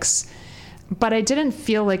 politics. But I didn't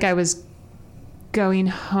feel like I was going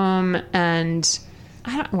home and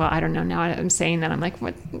I don't know. Now I'm saying that, I'm like,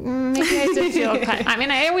 what? Maybe I did feel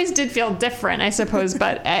I always did feel different, I suppose,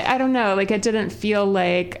 but I don't know. Like, it didn't feel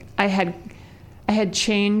like I had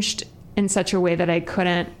changed in such a way that I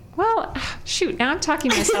couldn't. Well, shoot, now I'm talking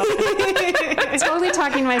myself. Totally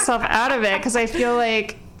talking myself out of it, because I feel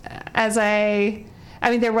like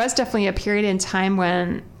there was definitely a period in time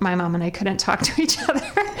when my mom and I couldn't talk to each other.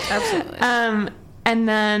 Absolutely. And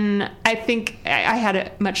then I think I had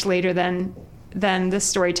it much later than the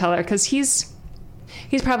storyteller, because he's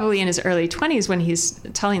probably in his early 20s when he's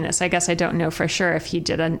telling this. I guess I don't know for sure if he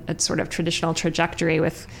did a sort of traditional trajectory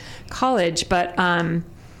with college, but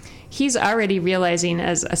he's already realizing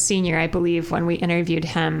as a senior, I believe, when we interviewed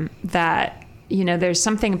him, that there's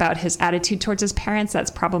something about his attitude towards his parents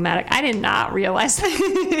that's problematic. I did not realize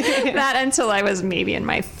that until I was maybe in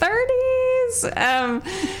my 30s.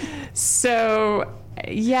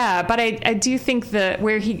 Yeah, but I do think that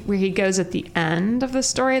where he goes at the end of the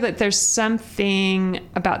story, that there's something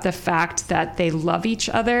about the fact that they love each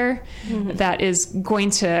other that is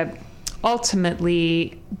going to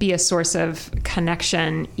ultimately be a source of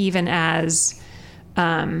connection, even as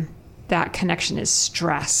that connection is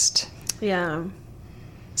stressed. Yeah.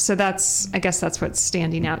 So I guess that's what's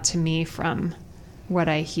standing out to me from what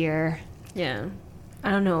I hear. Yeah. I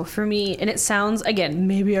don't know, for me, and it sounds, again,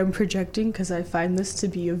 maybe I'm projecting because I find this to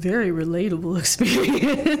be a very relatable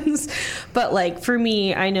experience, but like for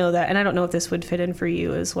me, I know that, and I don't know if this would fit in for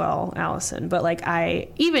you as well, Allison, but like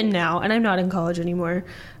even now, and I'm not in college anymore,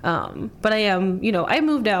 but I am, I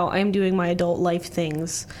moved out, I'm doing my adult life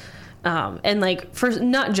things, and like for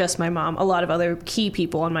not just my mom, a lot of other key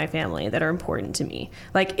people in my family that are important to me.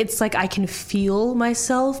 Like, it's like I can feel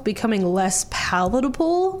myself becoming less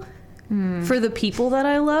palatable for the people that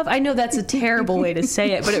I love. I know that's a terrible way to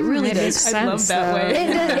say it, but it really does. I love that way.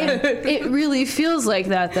 It really feels like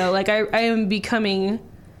that, though. Like I am becoming,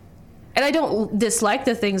 and I don't dislike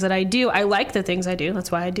the things that I do. I like the things I do.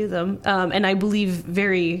 That's why I do them. And I believe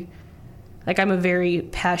I'm a very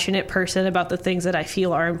passionate person about the things that I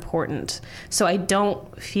feel are important. So I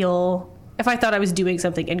don't feel if I thought I was doing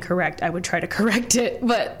something incorrect, I would try to correct it.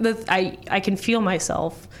 But I can feel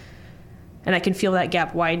myself, and I can feel that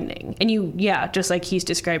gap widening. And just like he's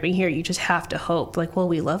describing here, you just have to hope, like, well,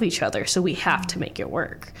 we love each other, so we have to make it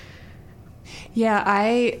work. Yeah,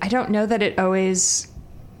 I don't know that it always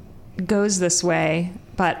goes this way,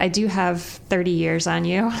 but I do have 30 years on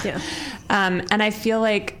you. Yeah. And I feel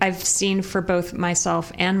like I've seen for both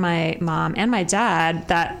myself and my mom and my dad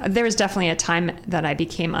that there was definitely a time that I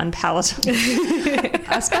became unpalatable,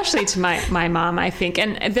 especially to my mom, I think.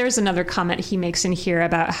 And there's another comment he makes in here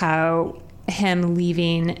about how him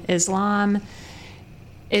leaving Islam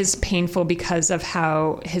is painful because of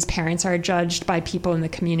how his parents are judged by people in the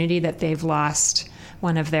community that they've lost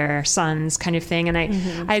one of their sons, kind of thing. And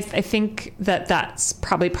I think that that's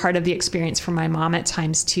probably part of the experience for my mom at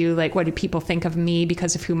times too. Like, what do people think of me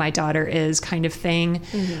because of who my daughter is, kind of thing.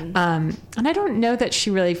 And I don't know that she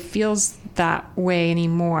really feels that way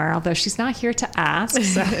anymore, although she's not here to ask.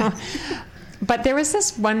 So. But there was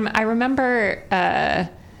this one, I remember,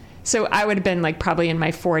 so I would have been like probably in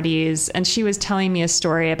my 40s, and she was telling me a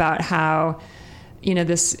story about how,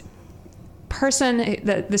 this person,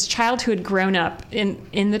 this child who had grown up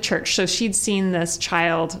in the church. So she'd seen this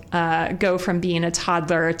child go from being a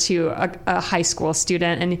toddler to a high school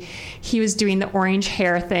student, and he was doing the orange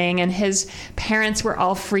hair thing, and his parents were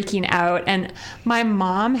all freaking out. And my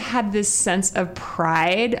mom had this sense of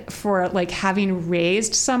pride for like having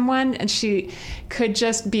raised someone, and she could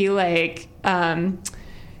just be like,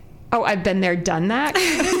 oh, I've been there, done that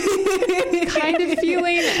kind of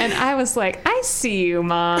feeling. And I was like, I see you,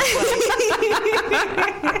 Mom.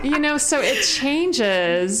 So it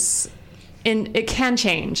changes, it can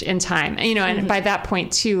change in time. And by that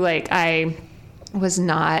point too, like, I was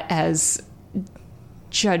not as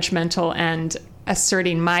judgmental and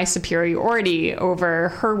asserting my superiority over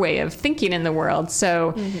her way of thinking in the world.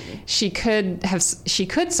 So she could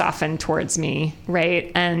soften towards me.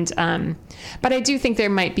 Right. And, but I do think there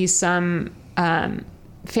might be some,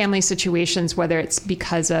 family situations, whether it's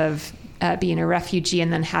because of, being a refugee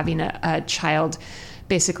and then having a child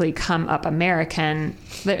basically come up American,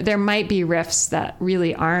 there might be rifts that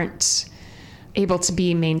really aren't able to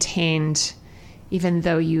be maintained, even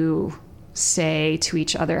though you say to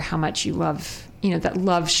each other how much you love, that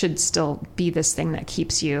love should still be this thing that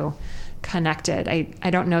keeps you connected. I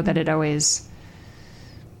don't know that it always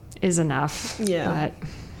is enough. Yeah.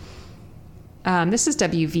 But this is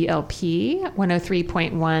WVLP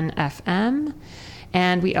 103.1 FM.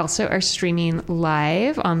 And we also are streaming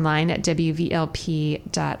live online at WVLP.org.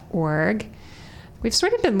 We've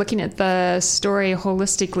sort of been looking at the story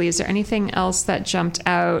holistically. Is there anything else that jumped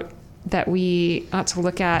out that we ought to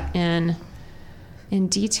look at in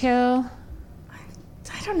detail?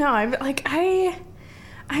 I don't know.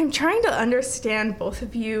 I'm trying to understand both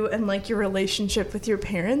of you and like your relationship with your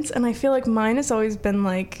parents, and I feel like mine has always been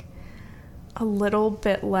like a little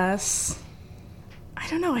bit less. I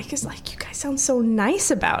don't know, I guess like you guys sound so nice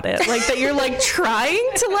about it. Like that you're like trying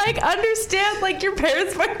to like understand like your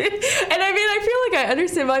parents' part. And I mean, I feel like I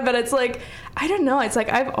understand mine, but it's like, I don't know. It's like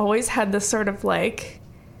I've always had this sort of like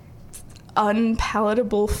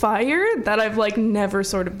unpalatable fire that I've like never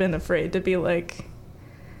sort of been afraid to be like,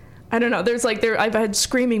 I don't know. I've had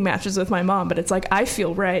screaming matches with my mom, but it's like, I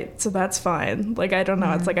feel right. So that's fine. Like, I don't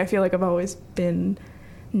know. It's like, I feel like I've always been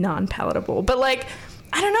non-palatable, but like,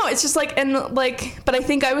 I don't know. It's just like, and like, but I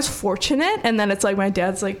think I was fortunate. And then it's like, my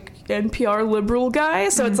dad's like NPR liberal guy.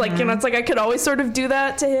 So it's like, it's like I could always sort of do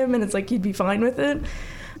that to him and it's like, he'd be fine with it.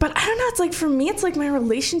 But I don't know. It's like, for me, it's like my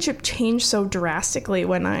relationship changed so drastically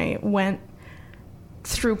when I went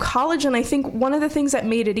through college. And I think one of the things that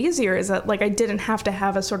made it easier is that like, I didn't have to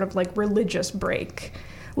have a sort of like religious break.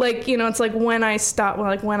 Like, it's like when I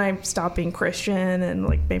stopped being Christian and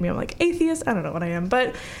like, maybe I'm like atheist. I don't know what I am,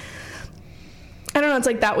 but I don't know, it's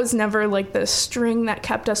like that was never like the string that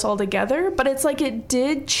kept us all together, but it's like it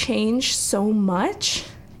did change so much.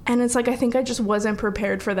 And it's like, I think I just wasn't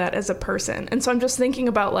prepared for that as a person. And so I'm just thinking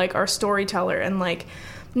about like our storyteller and like,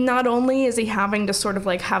 not only is he having to sort of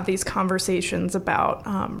like have these conversations about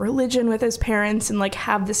religion with his parents and like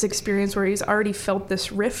have this experience where he's already felt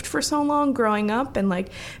this rift for so long growing up and like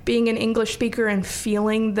being an English speaker and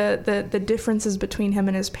feeling the differences between him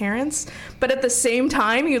and his parents. But at the same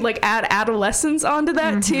time, you like add adolescence onto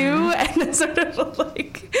that too. And it's sort of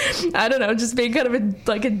like, I don't know, just being kind of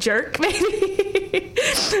a jerk maybe.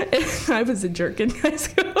 I was a jerk in high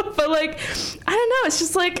school, but like, I don't know, it's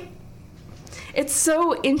just like, it's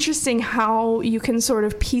so interesting how you can sort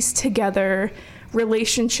of piece together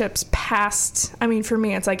relationships past, I mean, for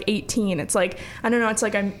me, it's like 18. It's like, I don't know, it's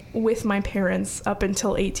like I'm with my parents up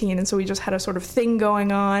until 18. And so we just had a sort of thing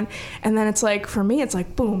going on. And then it's like, for me, it's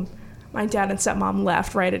like, boom, my dad and stepmom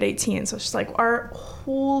left right at 18. So it's just like our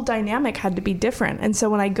whole dynamic had to be different. And so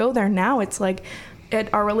when I go there now, it's like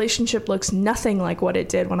our relationship looks nothing like what it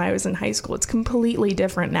did when I was in high school. It's completely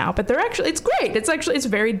different now. But it's great. It's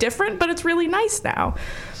very different, but it's really nice now.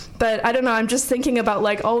 But I don't know, I'm just thinking about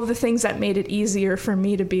like all of the things that made it easier for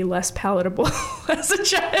me to be less palatable as a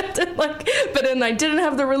child. And but then I didn't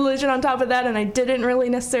have the religion on top of that, and I didn't really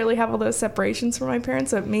necessarily have all those separations from my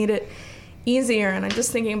parents, so it made it easier. And I'm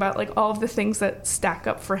just thinking about like all of the things that stack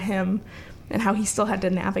up for him and how he still had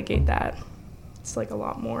to navigate that. It's like a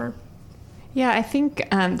lot more. Yeah, I think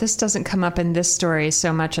this doesn't come up in this story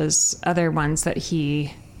so much as other ones that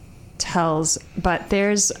he tells, but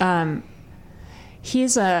there's...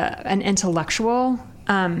 he's an intellectual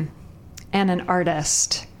and an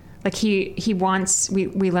artist. Like he wants,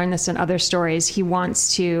 we learn this in other stories, he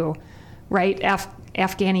wants to write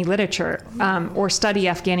Afghani literature or study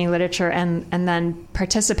Afghani literature and then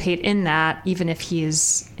participate in that, even if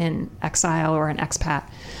he's in exile or an expat.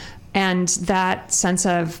 And that sense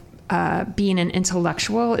of being an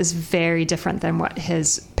intellectual is very different than what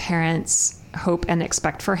his parents hope and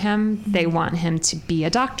expect for him. Mm-hmm. They want him to be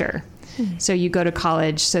a doctor. So you go to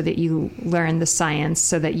college so that you learn the science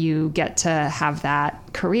so that you get to have that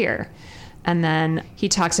career. And then he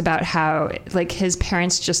talks about how like his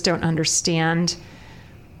parents just don't understand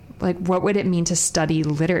like what would it mean to study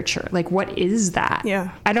literature? Like what is that?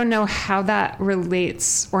 Yeah. I don't know how that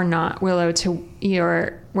relates or not, Willow, to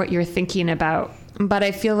what you're thinking about. But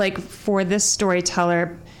I feel like for this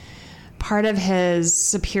storyteller, part of his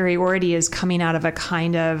superiority is coming out of a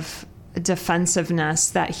kind of defensiveness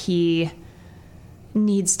that he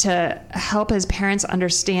needs to help his parents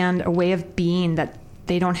understand a way of being that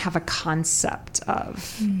they don't have a concept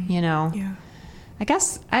of, you know? Yeah. I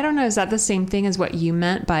guess, I don't know, is that the same thing as what you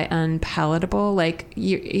meant by unpalatable? Like,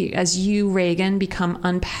 as you, Reagan, become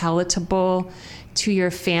unpalatable to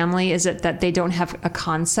your family, is it that they don't have a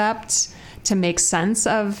concept to make sense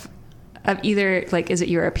of either, like, is it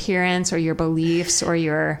your appearance or your beliefs or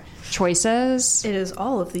your choices? It is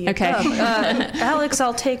all of the okay. above. Alex,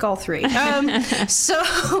 I'll take all three. So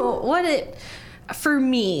for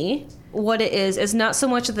me, what it is not so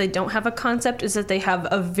much that they don't have a concept, is that they have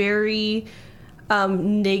a very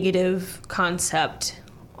negative concept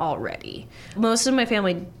already. Most of my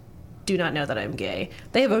family do not know that I'm gay.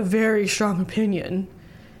 They have a very strong opinion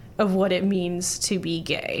of what it means to be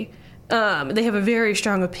gay. They have a very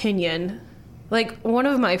strong opinion. Like, one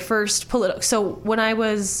of my first so when I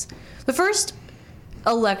was, the first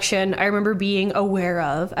election I remember being aware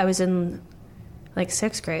of, I was in like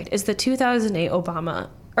 6th grade, is the 2008 Obama,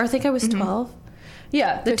 or I think I was 12.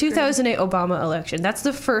 Yeah, the 2008 Obama election. That's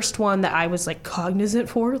the first one that I was like cognizant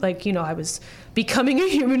for. Like, you know, I was becoming a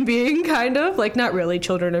human being, kind of. Like, not really,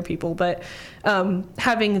 children are people, but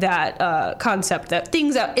having that concept that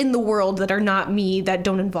things out in the world that are not me, that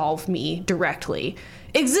don't involve me directly,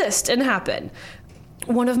 exist and happen.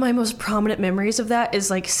 One of my most prominent memories of that is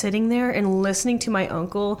like sitting there and listening to my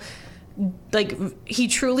uncle. Like, he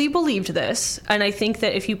truly believed this, and I think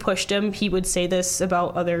that if you pushed him, he would say this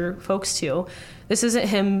about other folks too. This isn't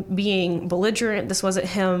him being belligerent. This wasn't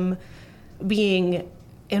him being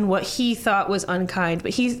in what he thought was unkind.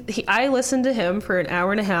 But I listened to him for an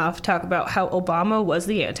hour and a half talk about how Obama was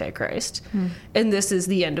the Antichrist, and this is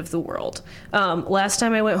the end of the world. Last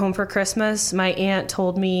time I went home for Christmas, my aunt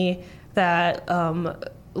told me that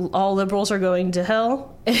all liberals are going to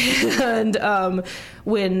hell, and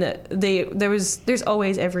when there's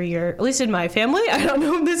always every year, at least in my family, I don't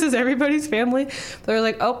know if this is everybody's family, they're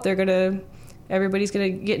like, oh, everybody's gonna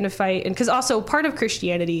get in a fight. And because also part of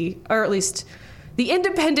Christianity, or at least the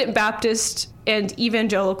independent Baptist and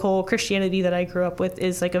evangelical Christianity that I grew up with,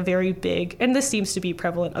 is like a very big, and this seems to be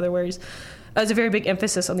prevalent otherwise, as a very big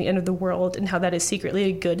emphasis on the end of the world and how that is secretly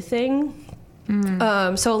a good thing.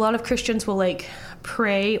 So a lot of Christians will like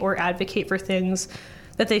pray or advocate for things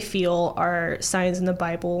that they feel are signs in the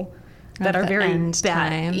Bible that are very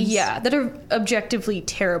bad. Yeah, that are objectively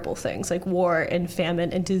terrible things, like war and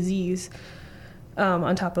famine and disease,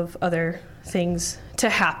 on top of other things to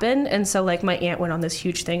happen. And so like my aunt went on this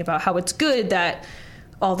huge thing about how it's good that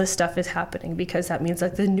all this stuff is happening, because that means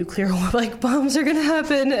like the nuclear like bombs are going to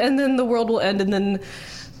happen, and then the world will end, and then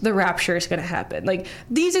the rapture is going to happen. Like,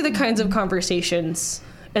 these are the kinds of conversations,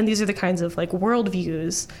 and these are the kinds of like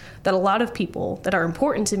worldviews that a lot of people that are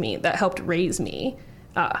important to me, that helped raise me,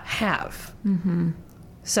 have.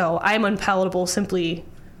 So I'm unpalatable simply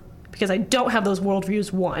because I don't have those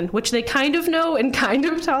worldviews, one, which they kind of know and kind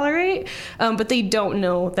of tolerate, but they don't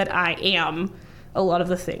know that I am a lot of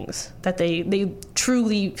the things that they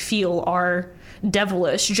truly feel are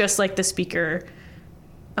devilish, just like the speaker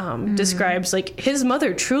describes. Like, his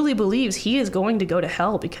mother truly believes he is going to go to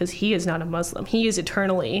hell because he is not a Muslim. He is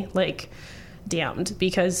eternally, like, damned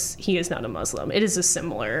because he is not a Muslim. It is a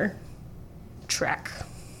similar track.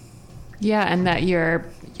 Yeah, and that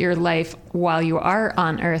your life while you are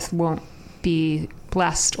on earth won't be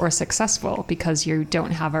blessed or successful because you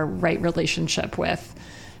don't have a right relationship with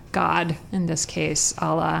God, in this case,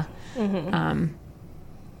 Allah.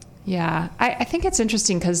 Yeah, I think it's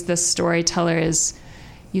interesting because the storyteller is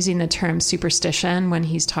using the term superstition when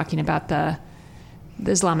he's talking about the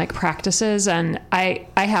Islamic practices. And I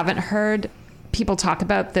haven't heard people talk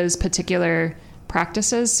about those particular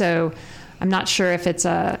practices. So I'm not sure if it's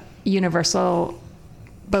a universal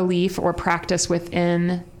belief or practice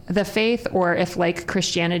within the faith, or if, like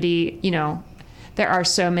Christianity, you know, there are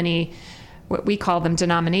so many, what we call them,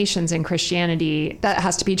 denominations in Christianity. That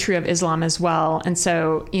has to be true of Islam as well. And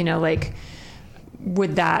so, you know, like,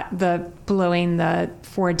 would the blowing the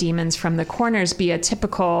 4 demons from the corners be a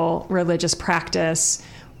typical religious practice,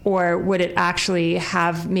 or would it actually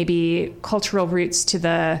have maybe cultural roots to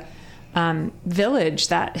the village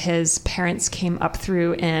that his parents came up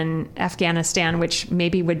through in Afghanistan, which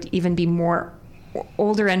maybe would even be more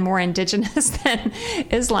older and more indigenous than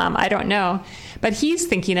Islam? I don't know. But he's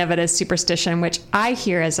thinking of it as superstition, which I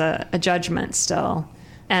hear as a judgment still.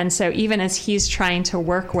 And so even as he's trying to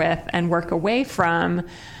work with and work away from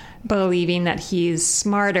believing that he's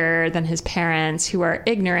smarter than his parents, who are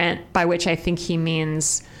ignorant, by which I think he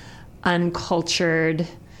means uncultured,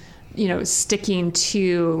 you know, sticking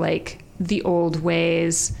to, like, the old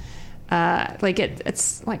ways. Like,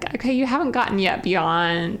 it's like, okay, you haven't gotten yet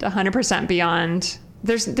beyond 100% beyond.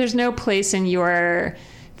 There's no place in your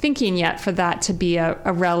thinking yet for that to be a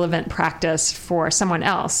relevant practice for someone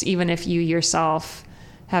else, even if you yourself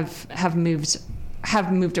have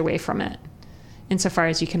moved away from it, insofar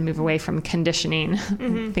as you can move away from conditioning.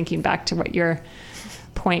 Thinking back to what your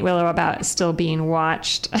point, Willow, about still being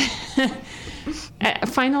watched. A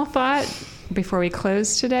final thought before we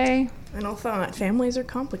close today? Final thought: families are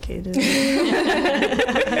complicated.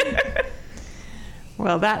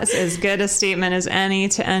 Well, that's as good a statement as any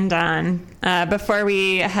to end on. Before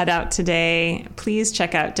we head out today, please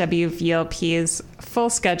check out WVLP's full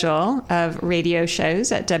schedule of radio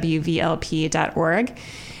shows at WVLP.org.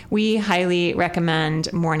 We highly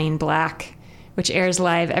recommend Morning Black, which airs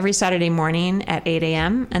live every Saturday morning at 8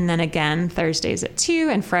 a.m. and then again Thursdays at 2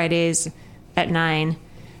 and Fridays at 9.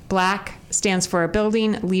 Black stands for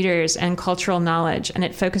Building Leaders and Cultural Knowledge, and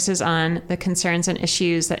it focuses on the concerns and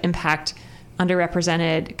issues that impact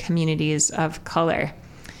underrepresented communities of color.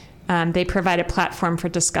 They provide a platform for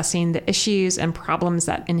discussing the issues and problems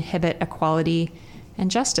that inhibit equality and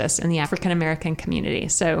justice in the African American community.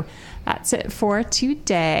 So that's it for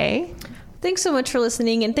today. Thanks so much for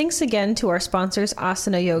listening, and thanks again to our sponsors,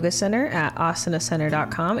 Asana Yoga Center at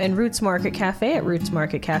asanacenter.com and Roots Market Cafe at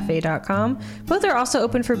rootsmarketcafe.com. Both are also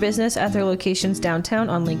open for business at their locations downtown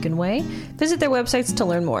on Lincoln Way. Visit their websites to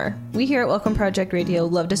learn more. We here at Welcome Project Radio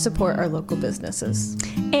love to support our local businesses.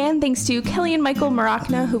 And thanks to Kelly and Michael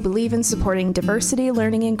Marachna, who believe in supporting diversity,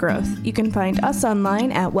 learning, and growth. You can find us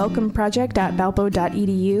online at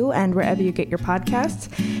welcomeproject.valpo.edu and wherever you get your podcasts.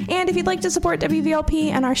 And if you'd like to support WVLP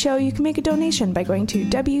and our show, you can make a donation by going to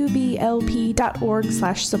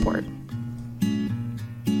wvlp.org/support.